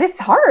 But it's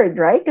hard,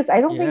 right? Because I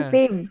don't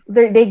think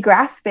they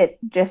grasp it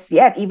just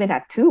yet, even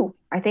at 2.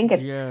 I think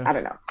it's I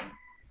don't know.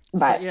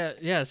 But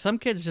so, some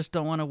kids just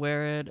don't want to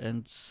wear it,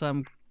 and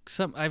some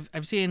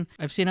I've seen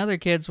other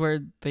kids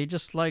where they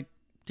just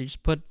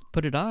put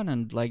it on,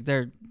 and like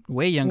they're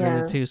way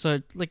younger too. So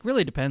it like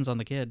really depends on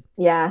the kid.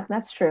 Yeah,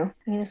 that's true.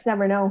 You just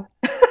never know.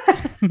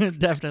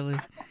 Definitely.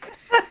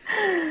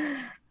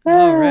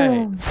 All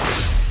right.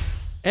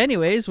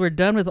 Anyways, we're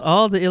done with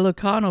all the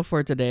Ilocano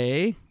for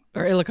today.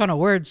 or Ilocano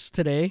words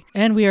today.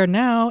 And we are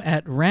now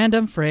at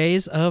Random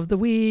Phrase of the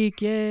Week.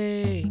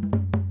 Yay!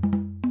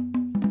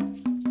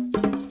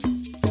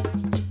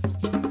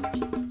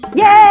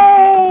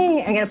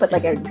 Yay! I'm gonna put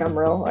like a drum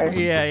roll or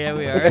Yeah,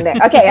 we in are. there.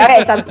 Okay, all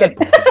right, sounds good.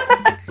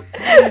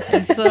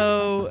 And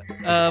so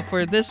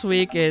for this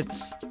week,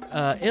 it's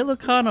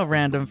Ilocano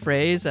random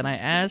phrase, and I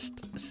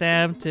asked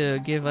Sam to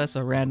give us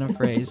a random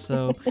phrase.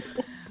 So,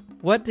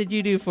 what did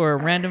you do for a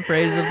random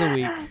phrase of the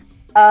week?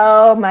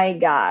 Oh my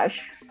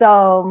gosh.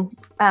 So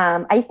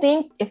I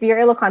think if you're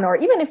Ilocano, or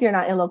even if you're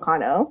not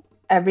Ilocano,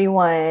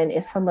 everyone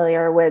is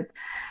familiar with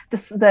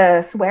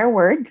the swear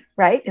word,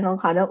 right?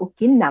 Ilocano,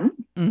 ukinam.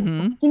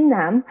 Mm-hmm.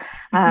 Ukinam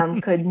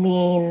could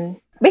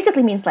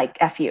basically means like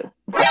F you,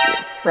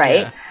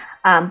 right?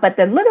 Yeah. But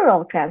the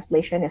literal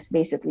translation is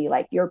basically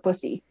like your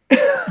pussy.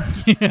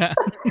 Yeah.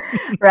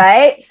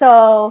 Right?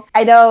 So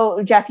I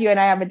know, Jeff, you and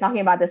I have been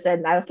talking about this,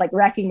 and I was like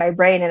racking my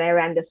brain and I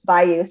ran this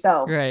by you.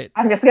 So Right.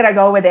 I'm just going to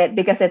go with it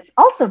because it's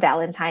also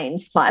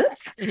Valentine's month.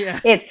 Yeah.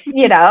 It's,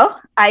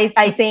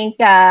 I think,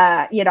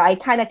 I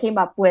kind of came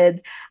up with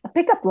a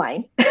pickup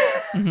line.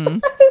 Mm-hmm.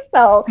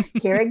 So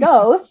here it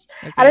goes.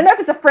 Okay. I don't know if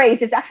it's a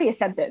phrase, it's actually a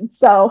sentence.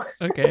 So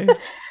Okay.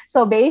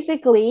 so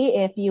basically,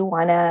 if you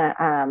want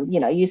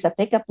to, use a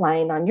pickup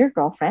line on your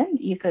girlfriend,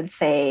 you could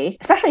say,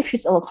 especially if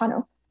she's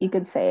Ilocano, you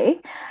could say,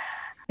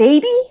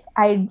 baby,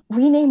 I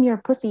rename your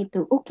pussy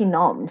to Uki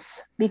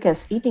Noms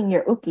because eating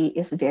your Uki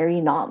is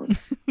very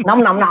noms.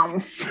 Nom nom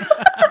noms.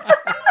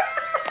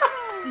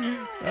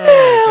 Oh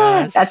my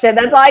gosh. That's it.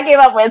 That's all I came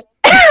up with.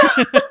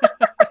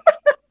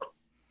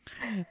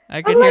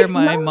 I could hear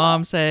my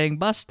mom saying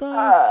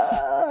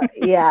 "Bastos."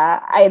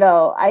 Yeah, I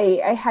know.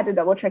 I had to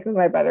double check with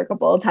my brother a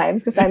couple of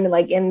times because I'm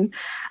like in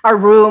our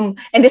room,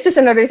 and this is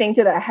another thing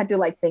too that I had to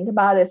like think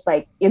about is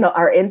like,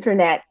 our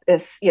internet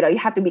is, you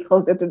have to be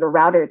closer to the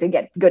router to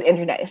get good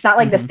internet. It's not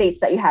like the States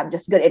that you have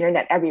just good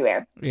internet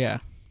everywhere. Yeah.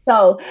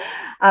 So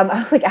I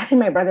was like asking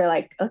my brother,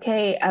 like,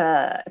 okay,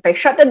 if I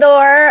shut the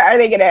door, are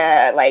they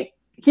gonna like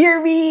hear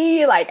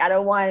me? Like, I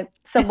don't want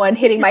someone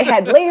hitting my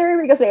head later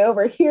because they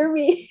overhear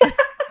me.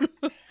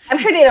 I'm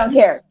sure they don't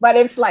care, but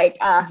it's like,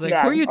 who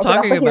are you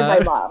talking about?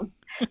 My mom.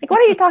 Like, what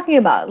are you talking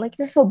about? Like,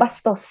 you're so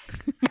bastos.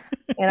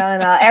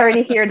 And I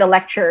already hear the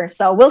lecture,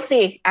 so we'll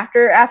see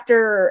after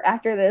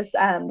this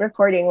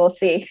recording. We'll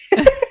see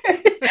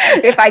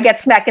if I get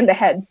smacked in the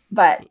head.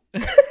 But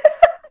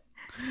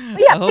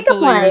yeah,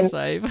 hopefully you're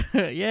safe.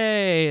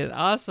 Yay!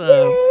 Awesome.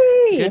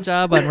 Yay! Good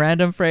job on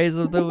random phrase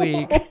of the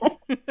week.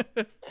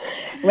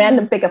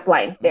 Random pickup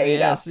line. There you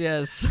go.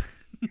 Yes.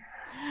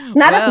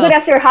 Not as good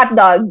as your hot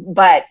dog,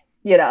 but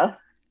the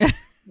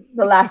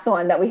last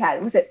one that we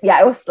had was it? Yeah,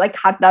 it was like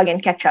hot dog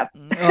and ketchup.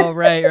 Oh,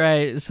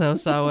 right. So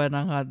sawa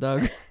ng hot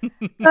dog.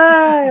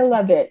 I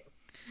love it.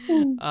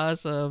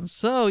 Awesome.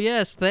 So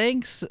yes,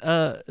 thanks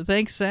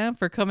Sam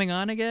for coming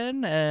on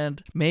again,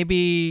 and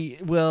maybe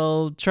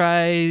we'll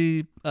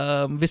try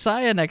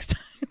Visaya next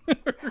time.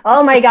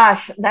 Oh my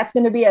gosh, that's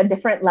going to be a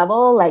different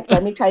level. Like,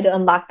 let me try to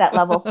unlock that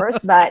level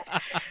first, but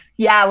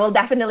yeah, we'll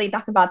definitely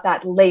talk about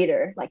that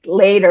later, like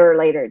later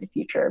in the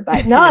future.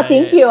 But no,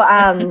 thank you.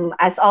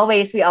 As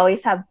always, we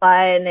always have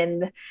fun,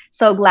 and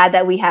so glad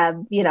that we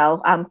have,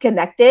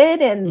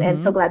 connected, and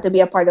so glad to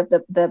be a part of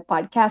the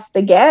podcast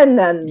again.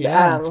 And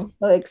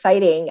so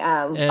exciting.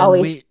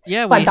 Always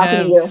fun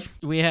talking to you.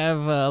 We have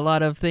a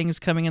lot of things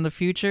coming in the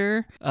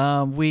future.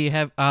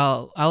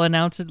 I'll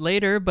announce it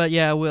later, but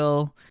yeah,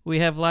 we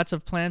have lots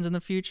of plans in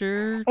the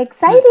future.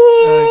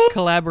 Exciting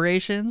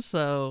collaborations.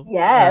 So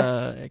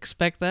yes,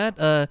 expect that.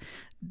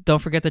 Don't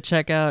forget to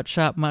check out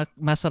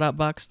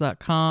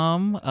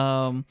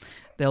shopmasarapbox.com.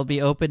 They'll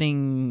be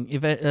opening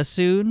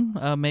soon,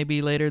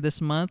 maybe later this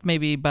month,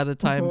 maybe by the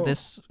time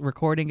this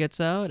recording gets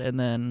out, and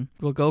then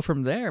we'll go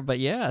from there. But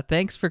yeah,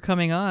 thanks for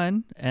coming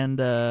on, and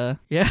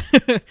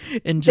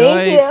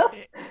enjoy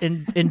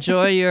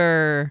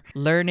your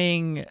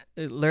learning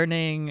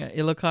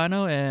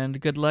Ilocano, and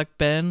good luck,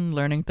 Ben,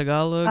 learning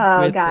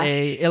Tagalog with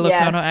a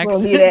Ilocano accent.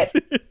 We'll need it.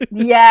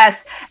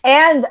 Yes,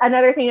 and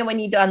another thing that we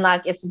need to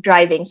unlock is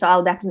driving. So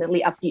I'll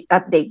definitely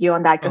update you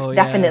on that, because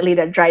definitely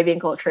the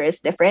driving culture is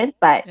different.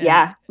 But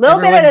a little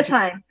bit at a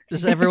time.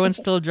 Does everyone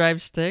still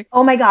drive stick?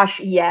 Oh my gosh,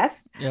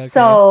 yes. Yeah, okay.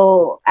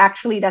 So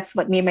actually, that's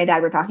what me and my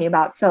dad were talking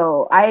about.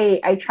 So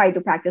I tried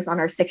to practice on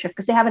our stick shift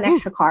because they have an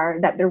extra car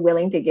that they're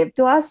willing to give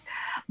to us.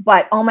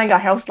 But oh my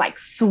gosh, I was like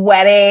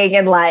sweating,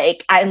 and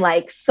like I'm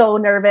like so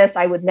nervous.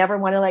 I would never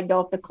want to let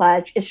go of the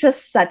clutch. It's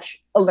just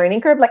such a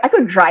learning curve. Like I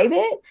could drive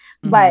it,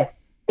 but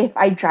if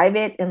I drive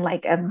it in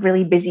like a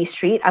really busy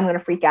street, I'm gonna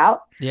freak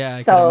out.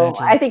 Yeah. So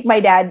I think my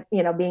dad,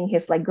 being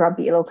his like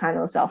grumpy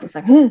Ilocano self, is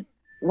like,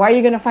 why are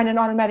you going to find an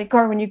automatic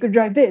car when you could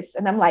drive this?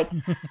 And I'm like,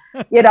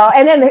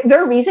 and then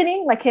their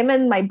reasoning, like him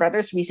and my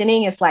brother's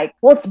reasoning is like,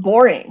 well, it's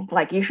boring.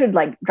 Like you should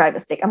like drive a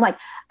stick. I'm like,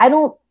 I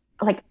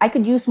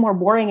could use more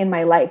boring in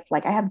my life.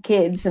 Like I have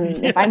kids,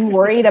 and if I'm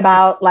worried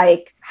about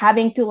like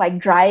having to like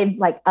drive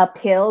like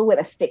uphill with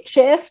a stick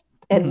shift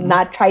and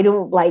not try to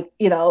like,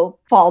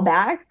 fall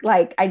back,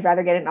 like I'd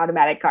rather get an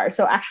automatic car.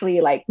 So actually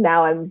like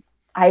now I'm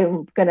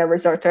I'm gonna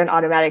resort to an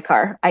automatic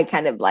car. I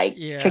kind of like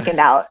chickened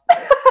out.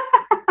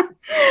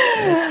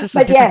 It's just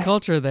a different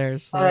culture there.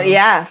 So.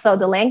 Yeah. So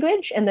the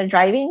language and the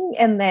driving,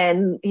 and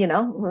then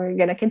we're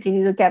gonna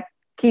continue to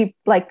keep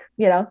like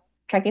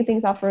checking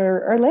things off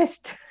our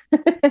list.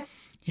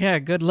 Yeah,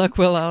 good luck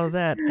with all of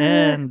that.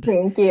 And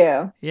thank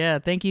you. Yeah,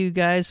 thank you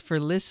guys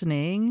for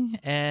listening.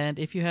 And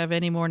if you have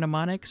any more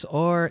mnemonics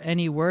or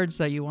any words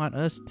that you want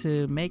us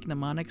to make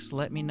mnemonics,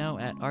 let me know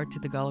at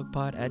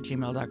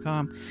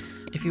rtthegalogpod@gmail.com.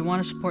 If you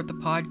want to support the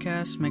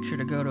podcast, make sure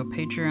to go to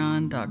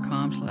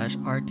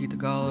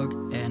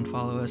patreon.com/rtthegalog and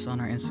follow us on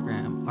our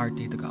Instagram,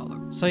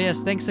 rtthegalog. So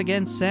yes, thanks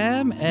again,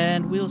 Sam,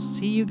 and we'll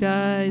see you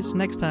guys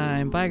next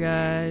time. Bye,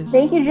 guys.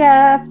 Thank you,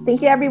 Jeff.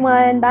 Thank you,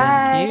 everyone.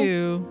 Bye. Thank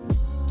you.